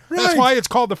lane. Right. That's why it's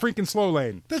called the freaking slow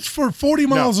lane. That's for 40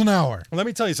 miles an hour. Let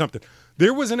me tell you something.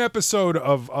 There was an episode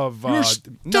of You're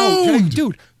stoned.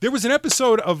 Dude. There was an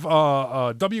episode of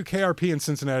WKRP in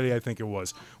Cincinnati, I think it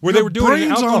was, where they were doing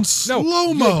brains on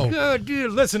slow-mo.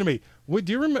 Dude, listen to me.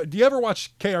 Do you ever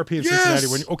watch KRP in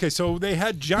Cincinnati? Okay, so they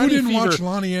had Johnny Fever. Who didn't watch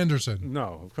Lonnie Anderson?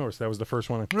 No, of course, that was the first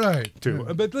one. Right. Too.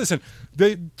 Yeah. But listen,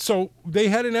 they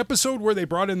had an episode where they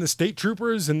brought in the state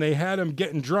troopers and they had him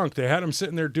getting drunk. They had him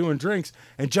sitting there doing drinks,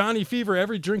 and Johnny Fever,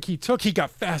 every drink he took, he got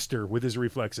faster with his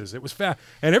reflexes. It was fast,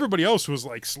 and everybody else was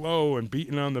like slow and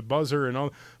beating on the buzzer and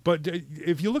all. But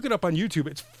if you look it up on YouTube,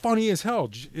 it's funny as hell.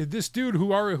 This dude who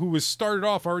was started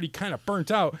off already kind of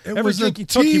burnt out. Every drink he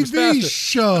took, he was faster.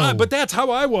 Show. But that's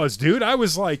how I was, dude. I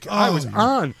was like, I was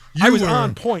on. I was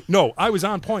on point. No, I was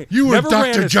on point. You were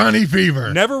Dr. Johnny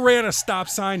Fever. Never ran a stop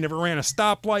sign. Never ran a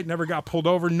stoplight. Never got pulled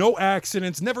over. No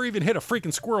accidents. Never even hit a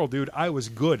freaking squirrel, dude. I was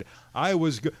good.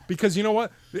 Because you know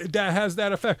what? That has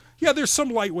that effect. Yeah, there's some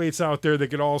lightweights out there that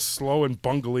get all slow and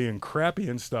bungly and crappy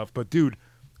and stuff. But, dude,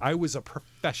 I was a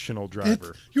professional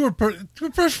driver. You were a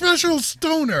professional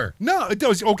stoner. No, it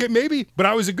was okay, maybe, but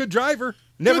I was a good driver.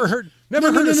 Never hurt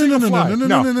a single fly.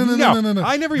 No.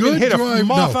 I never even hit a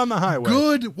moth on the highway.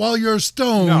 Good while you're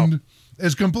stoned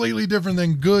is completely different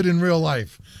than good in real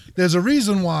life. There's a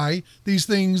reason why these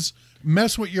things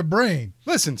mess with your brain.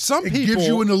 Listen, some It people gives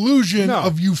you an illusion No.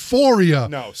 of euphoria.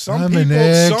 No, some I'm people. an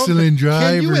excellent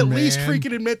driver, Can you at man. least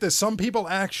freaking admit that some people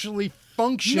actually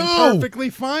function No. perfectly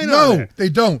fine No, on it? they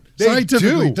don't. They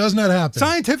Scientifically, do. does not happen.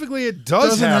 Scientifically, it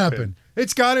does Doesn't happen. happen.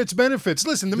 It's got its benefits.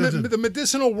 Listen, the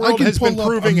medicinal I world can has been pull up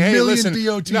proving, a hey, million listen,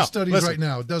 DOT no, studies listen, right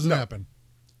now. It doesn't happen.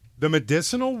 The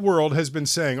medicinal world has been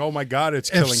saying, "Oh my God, it's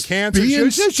killing If cancer."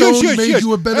 being stoned made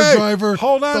you a better Hey, driver,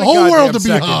 hold on, the a whole goddamn world would be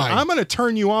second. high. I'm going to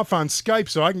turn you off on Skype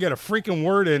so I can get a freaking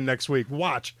word in next week.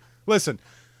 Watch, listen,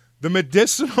 the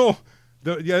medicinal.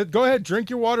 Go ahead, drink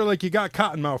your water like you got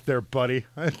cotton mouth there, buddy.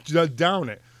 Down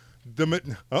it.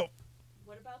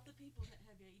 What about the people that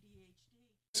have ADHD?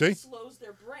 See? It slows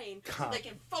their brain so they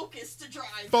can focus to drive.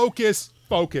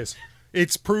 Focus.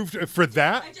 It's proved for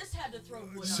that. I just had to throw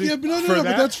wood See, Yeah, but no, for but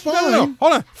that- that's No, fine.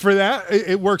 hold on. For that,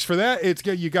 it works for that. It's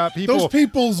you got people. Those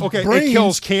people's okay, brains it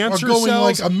kills cancer are going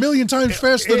cells. like a million times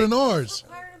faster than ours.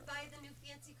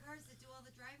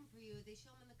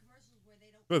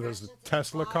 What are those,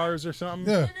 Tesla cars or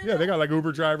something? Yeah. Yeah, they got like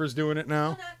Uber drivers doing it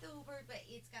now.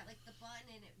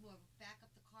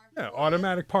 Yeah,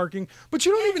 automatic parking. But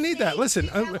you don't even need that. Listen,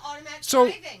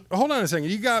 so hold on a second.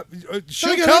 You got.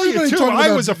 She'll got tell you everybody too. talking I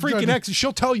about was a freaking driving. ex.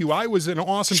 She'll tell you I was an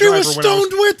awesome She driver. was when I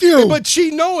stoned with you. But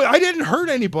I didn't hurt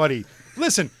anybody.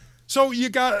 Listen. So you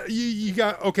got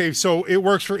okay. So it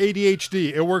works for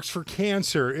ADHD. It works for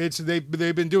cancer.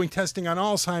 They've been doing testing on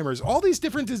Alzheimer's. All these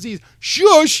different diseases.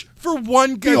 Shush for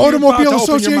one guy. The Automobile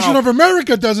Association of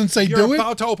America doesn't say You're do it.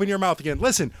 about to open your mouth again.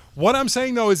 Listen, what I'm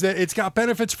saying though is that it's got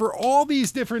benefits for all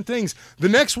these different things. The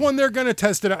next one they're going to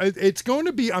test it out. It's going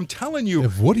to be. I'm telling you.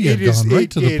 If Woody had gone right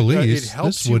to the police,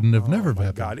 this wouldn't have never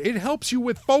happened. God, it helps you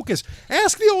with focus.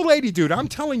 Ask the old lady, dude. I'm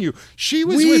telling you, she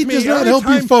was Weed with me. does not every help you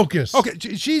time- focus. Okay,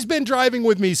 she's been driving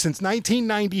with me since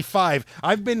 1995.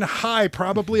 I've been high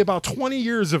probably about 20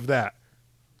 years of that.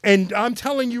 And I'm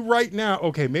telling you right now,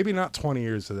 okay, maybe not 20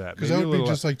 years of that. Because maybe that a would be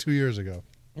little just like 2 years ago.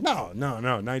 No,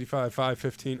 95, 5,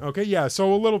 15. Okay, yeah,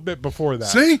 so a little bit before that.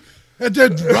 See? It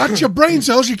rots your brain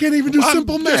cells. You can't even do I'm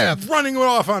simple just math. running it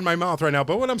off on my mouth right now.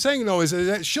 But what I'm saying, though, is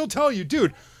that she'll tell you,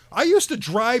 dude, I used to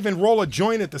drive and roll a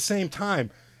joint at the same time.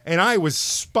 And I was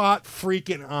spot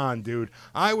freaking on, dude.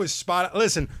 I was spot.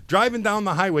 Listen, driving down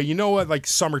the highway, you know what? Like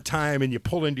summertime, and you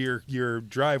pull into your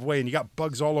driveway, and you got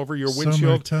bugs all over your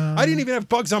windshield. Summertime, I didn't even have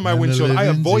bugs on my and the windshield. I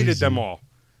living's avoided easy. them all.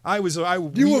 I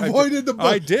avoided the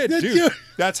bugs. I did, Did dude. you?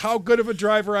 That's how good of a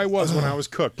driver I was when I was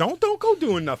cooked. Don't go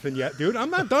doing nothing yet, dude.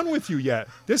 I'm not done with you yet.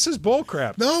 This is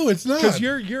bullcrap. No, it's not. Because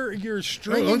you're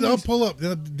stringing. I'll these- pull up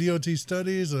the DOT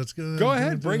studies. Let's go. Go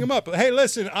ahead, bring them up. Hey,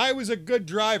 listen, I was a good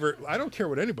driver. I don't care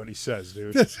what anybody says,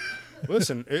 dude.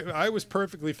 Listen, I was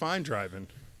perfectly fine driving.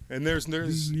 And there's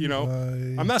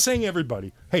I'm not saying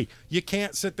everybody. Hey, you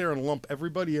can't sit there and lump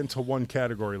everybody into one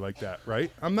category like that, right?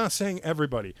 I'm not saying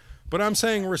everybody. But I'm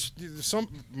saying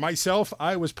myself,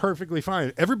 I was perfectly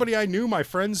fine. Everybody I knew, my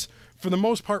friends, for the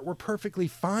most part, were perfectly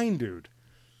fine, dude.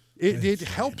 It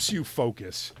helps you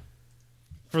focus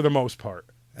for the most part.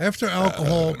 After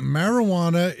alcohol,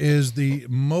 marijuana is the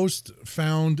most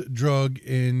found drug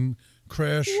in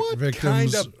crash What victims'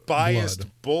 kind of biased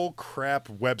blood. bull crap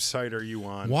website are you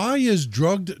on? Why is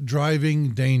drugged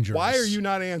driving dangerous? Why are you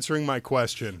not answering my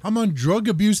question? I'm on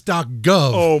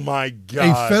drugabuse.gov. Oh my God.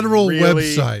 A federal Really?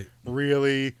 website.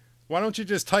 Really? Why don't you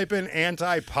just type in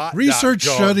anti-pot? Research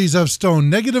studies have shown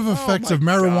negative effects my of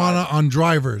marijuana on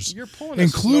drivers, You're pulling a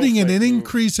including an snowflake move.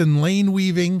 increase in lane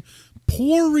weaving,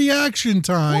 poor reaction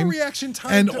time,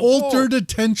 and to altered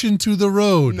attention to the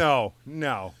road. No.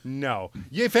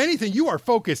 If anything, you are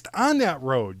focused on that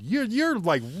road. You're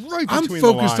like right between the lines. I'm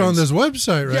focused on this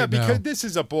website right Yeah, now. because this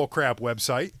is a bullcrap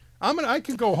website. I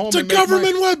can go home. It's a and make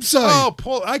government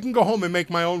website. I can go home and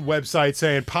make my own website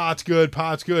saying pot's good.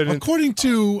 And, According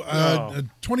to a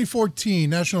 2014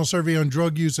 National Survey on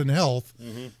Drug Use and Health,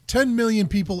 10 million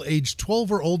people aged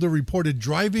 12 or older reported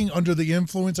driving under the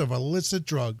influence of illicit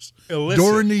drugs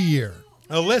during the year.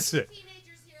 Illicit.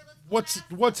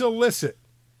 What's illicit?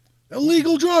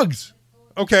 Illegal drugs.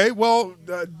 Okay, well,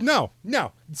 no.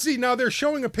 See, now they're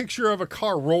showing a picture of a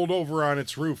car rolled over on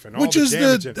its roof and all Which the is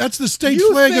damage. that's the state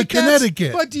You flag of think that's-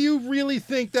 Connecticut. But do you really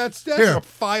think that's Here, a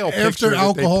file picture after that they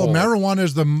alcohol, pulled? marijuana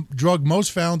is the drug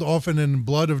most found often in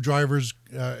blood of drivers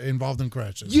involved in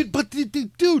crashes. Dude,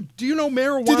 do you know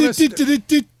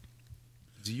marijuana?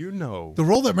 Do you know The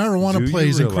role that marijuana do you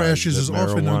plays in realize crashes that is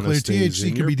often marijuana unclear. stays THC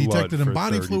in can be your blood detected in for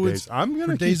body 30 fluids days? I'm going for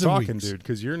to keep days and talking, weeks. dude,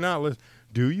 because you're not listening.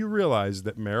 Do you realize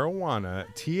that marijuana,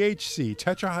 THC,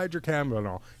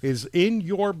 tetrahydrocannabinol, is in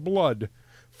your blood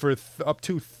for up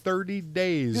to 30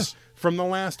 days from the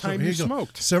last time Here you go.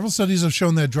 smoked? Several studies have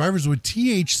shown that drivers with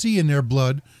THC in their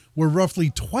blood were roughly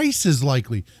twice as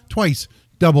likely,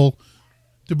 double,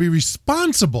 to be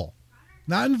responsible,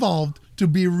 not involved, to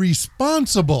be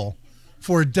responsible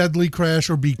for a deadly crash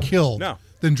or be killed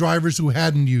than drivers who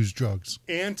hadn't used drugs.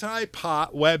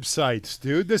 Anti-pot websites,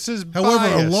 dude. This is However,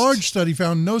 biased. a large study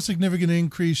found no significant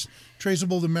increase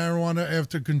traceable to marijuana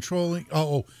after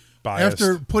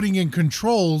after putting in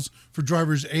controls for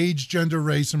drivers' age, gender,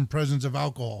 race, and presence of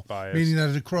alcohol, meaning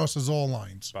that it crosses all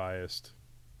lines. Biased.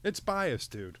 It's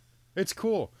biased, dude. It's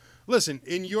cool. Listen,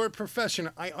 in your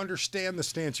profession, I understand the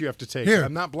stance you have to take. Here,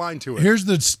 I'm not blind to it. Here's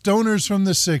the stoners from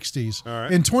the 60s. All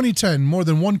right. In 2010, more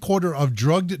than 1/4 of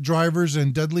drugged drivers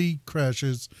and deadly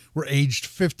crashes were aged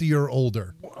 50 or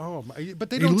older. Oh,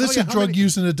 but they don't Illicit tell you how drug many...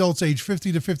 use in adults aged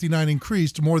 50 to 59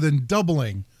 increased, more than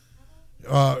doubling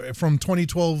from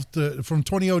 2002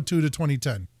 to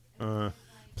 2010.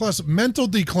 Plus, mental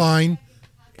decline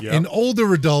in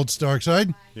older adults,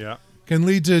 Darkside, can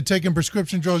lead to taking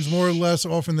prescription drugs more or less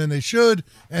often than they should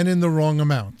and in the wrong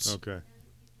amounts. Okay.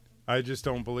 I just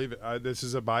don't believe it. This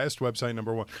is a biased website,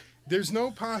 number one. There's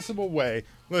no possible way.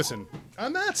 Listen,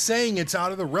 I'm not saying it's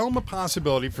out of the realm of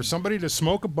possibility for somebody to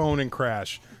smoke a bone and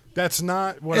crash. That's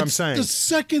not what I'm saying. It's the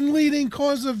second leading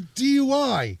cause of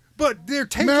DUI. But they're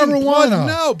taking marijuana. blood.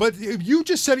 No, but you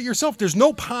just said it yourself. There's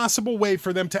no possible way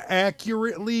for them to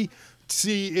accurately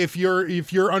see if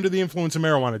you're under the influence of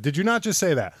marijuana. Did you not just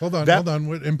say that? Hold on.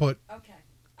 With input. Okay.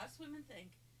 Us women think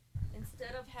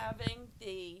instead of having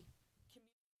the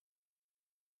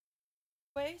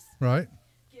ways, right,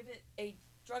 give it a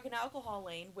drug and alcohol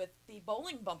lane with the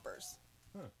bowling bumpers.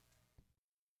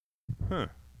 Huh.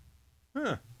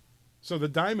 So the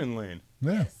diamond lane.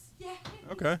 Yeah.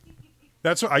 Okay.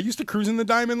 That's what I used to cruise in the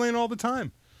diamond lane all the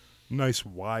time. Nice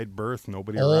wide berth,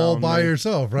 nobody around. All by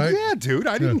yourself, right? Yeah, dude.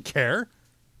 I didn't care.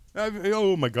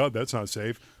 Oh my God, that's not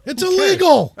safe. It's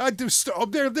illegal.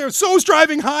 So's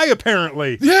driving high,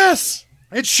 apparently. Yes.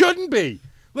 It shouldn't be.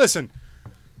 Listen,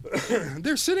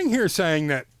 they're sitting here saying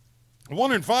that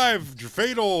 1 in 5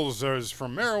 fatals is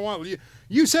from marijuana.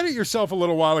 You said it yourself a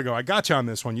little while ago. I got you on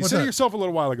this one. You said it yourself a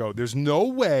little while ago. There's no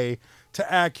way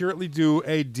to accurately do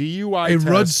a DUI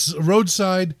test.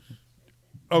 Roadside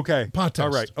pot test. All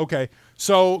right. Okay.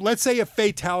 So let's say a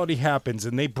fatality happens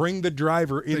and they bring the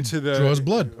driver into draw his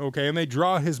blood. Okay, and they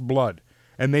draw his blood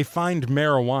and they find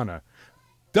marijuana.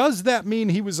 Does that mean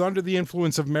he was under the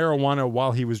influence of marijuana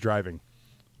while he was driving?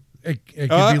 It can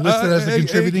be listed as a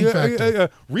contributing factor.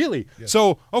 Really? Yeah.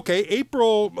 So, okay,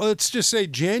 let's just say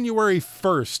January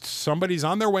 1st, somebody's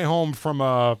on their way home from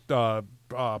a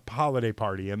holiday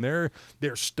party, and they're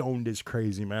stoned as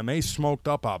crazy, man. They smoked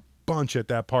up a bunch at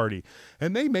that party,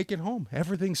 and they make it home.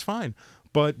 Everything's fine.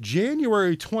 But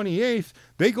January 28th,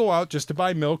 they go out just to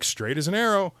buy milk, straight as an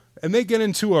arrow, and they get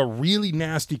into a really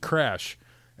nasty crash.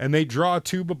 And they draw a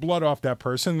tube of blood off that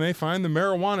person, and they find the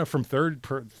marijuana from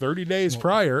 30 days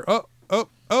prior.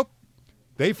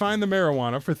 They find the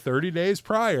marijuana for 30 days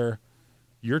prior.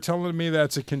 You're telling me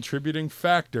that's a contributing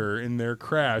factor in their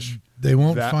crash. They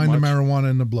won't find the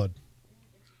marijuana in the blood.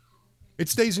 It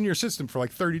stays in your system for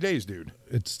like 30 days, dude.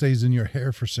 It stays in your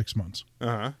hair for 6 months.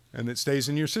 And it stays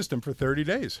in your system for 30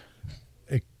 days.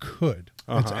 It could.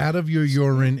 It's out of your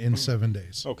urine in 7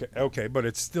 days. Okay, but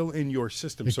it's still in your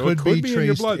system. It so it could be in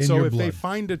your blood. in So your if they blood.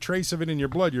 find a trace of it in your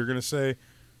blood, you're going to say,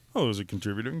 oh, there's a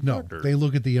contributing factor. No, they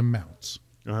look at the amounts.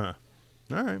 All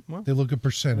right, well. They look at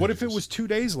percentages. What if it was 2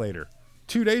 days later?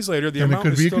 2 days later, the Then it amount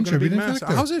could is be a still going to be contributing massive.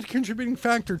 factor. How's it a contributing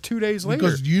factor 2 days later?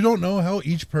 Because you don't know how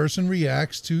each person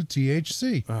reacts to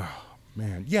THC.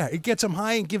 Man, yeah, it gets them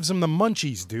high and gives them the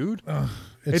munchies, dude.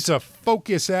 It's a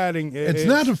focus-adding... It's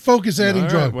not a focus-adding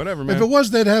drug. Whatever, man. If it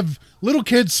was, they'd have little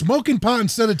kids smoking pot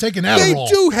instead of taking Adderall.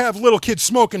 They do have little kids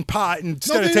smoking pot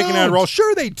instead of taking Adderall.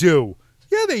 Sure they do.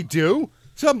 Yeah, they do.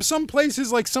 Some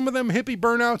places, like some of them hippie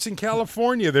burnouts in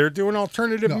California, they're doing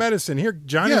alternative medicine. Here,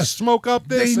 Johnny, smoke up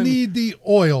this. They need the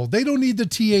oil. They don't need the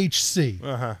THC.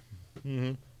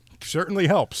 Certainly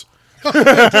helps.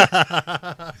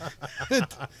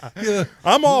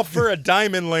 I'm all for a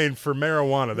diamond lane for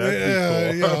marijuana.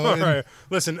 That'd be cool. All right.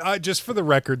 Listen, just for the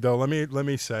record, though, let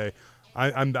me say,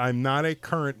 I'm not a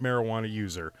current marijuana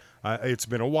user. It's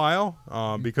been a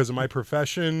while because of my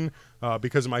profession.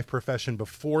 Because of my profession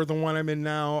before the one I'm in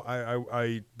now,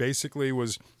 I basically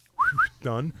was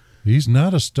done. He's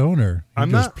not a stoner. He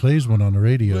just plays one on the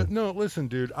radio. No, listen,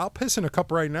 dude. I'll piss in a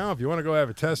cup right now if you want to go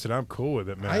have it tested. I'm cool with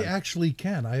it, man. I actually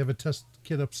can. I have a test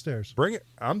kit upstairs. Bring it.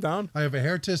 I'm down. I have a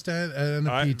hair test and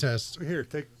a pee test. Here,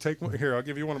 take one. Here, I'll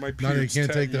give you one of my pubes. No, you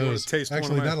can't take those. Taste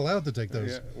actually, one of my... not allowed to take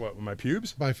those. What, my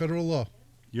pubes? By federal law.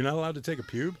 You're not allowed to take a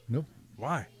pube? Nope.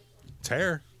 Why? It's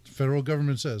hair. The federal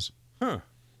government says. Huh.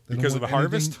 They don't Because of want the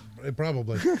harvest?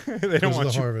 Probably. They don't want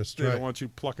the you. harvest. They Right. don't want you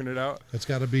plucking it out. It's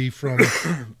got to be from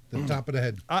the top of the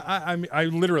head. I mean, I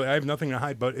literally, I have nothing to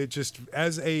hide, but it just,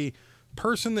 as a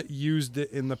person that used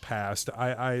it in the past,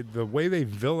 the way they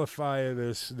vilify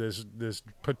this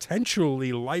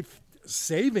potentially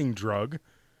life-saving drug,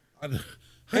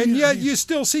 and yet you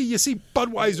see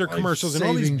Budweiser commercials and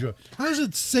all these. How is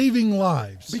it saving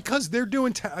lives? Because they're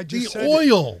doing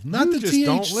oil, not the just THC.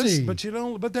 Don't listen, but you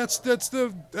don't. But that's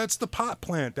the pot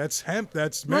plant. That's hemp.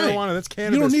 That's marijuana. Right. That's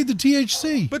cannabis. You don't need the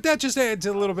THC. But that just adds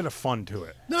a little bit of fun to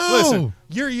it. No, listen,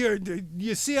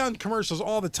 you see on commercials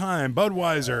all the time,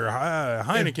 Budweiser,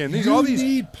 Heineken. You all these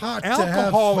need pot to have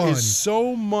alcohol fun. is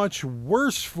so much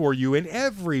worse for you in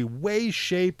every way,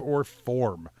 shape, or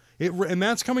form. And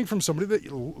that's coming from somebody that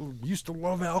used to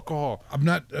love alcohol. I'm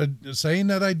not saying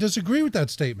that I disagree with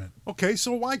that statement. Okay,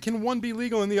 so why can one be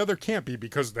legal and the other can't be?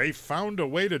 Because they found a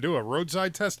way to do a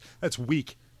roadside test? That's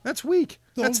weak. That's weak.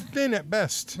 That's thin at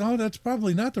best. No, that's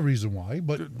probably not the reason why,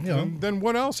 but, you know. Then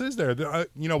what else is there?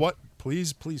 You know what?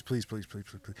 Please,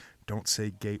 don't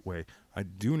say gateway. I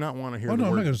do not want to hear the I'm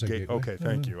word not going to say gateway. Okay,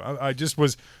 thank you.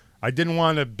 I didn't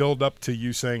want to build up to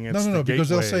you saying it's No, the because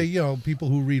gateway. they'll say, you know, people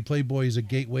who read Playboy is a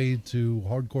gateway to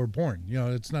hardcore porn. You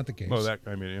know, it's not the case. Well, it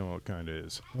kind of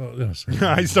is. Well, yes.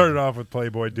 I started off with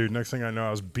Playboy, dude. Next thing I know,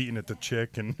 I was beating at the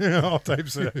chick and all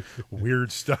types of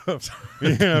weird stuff.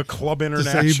 Club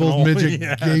International. Disabled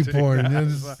midget gay dude, porn.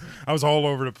 I was all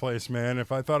over the place, man.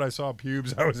 If I thought I saw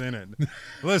pubes, I was in it.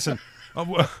 Listen,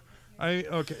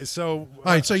 okay, so... All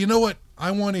right, so you know what? I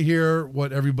want to hear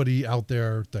what everybody out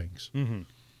there thinks. Mm-hmm.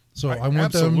 So I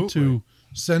want them to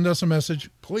send us a message.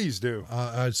 Please do.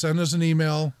 Send us an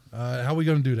email. How are we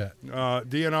going to do that?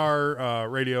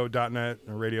 DNRradio.net,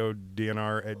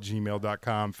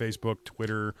 radiodnr@gmail.com, Facebook,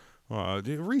 Twitter.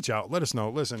 Reach out. Let us know.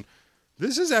 Listen,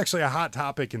 this is actually a hot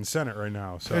topic in Senate right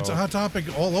now. So it's a hot topic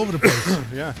all over the place.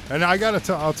 Yeah, and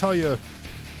I'll tell you.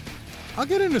 I'll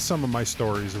get into some of my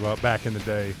stories about back in the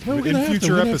day in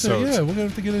future episodes. We're going to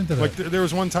have to get into that. Like there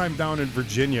was one time down in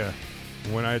Virginia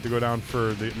when I had to go down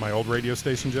for my old radio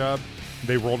station job.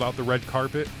 They rolled out the red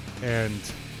carpet, and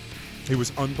it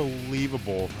was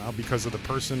unbelievable because of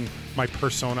my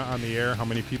persona on the air, how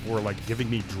many people were like giving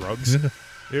me drugs.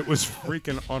 It was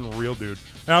freaking unreal, dude.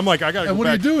 And I'm like, I gotta go back. And what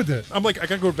do you do with it? I'm like, I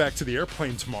gotta go back to the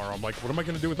airplane tomorrow. I'm like, what am I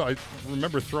gonna do with it? I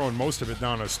remember throwing most of it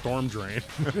down a storm drain.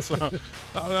 So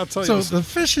I'll tell you. So the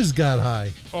fishes got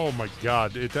high. Oh my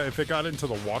God! If it got into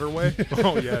the waterway,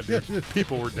 oh yeah, dude,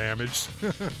 people were damaged.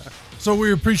 So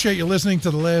we appreciate you listening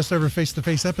to the last ever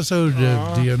face-to-face episode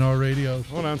of DNR Radio.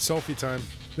 Hold on, selfie time.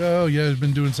 Oh yeah, I've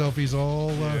been doing selfies all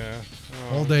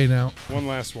day now. One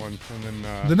last one, and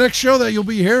then the next show that you'll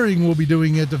be hearing, we'll be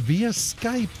doing it via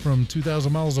Skype from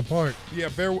 2,000 miles apart. Yeah,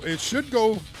 it should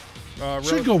go.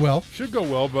 Should go well. Should go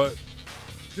well, but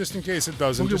just in case it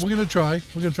doesn't, we're gonna try.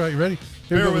 We're gonna try. You ready?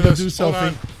 Here bear we with go. us. Do Hold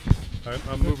selfie. on.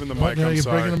 I'm moving the mic. Now I'm you're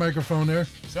sorry. breaking the microphone there.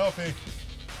 Selfie.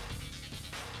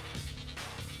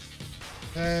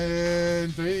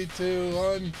 And 3, 2,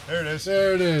 1. There it is.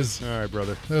 There it is. All right,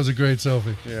 brother. That was a great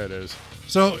selfie. Yeah, it is.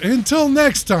 So until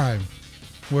next time,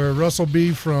 where Russ will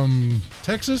be from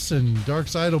Texas and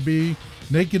Darkside will be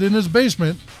naked in his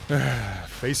basement.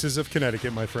 Faces of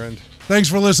Connecticut, my friend. Thanks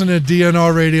for listening to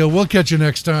DNR Radio. We'll catch you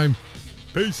next time.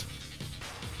 Peace.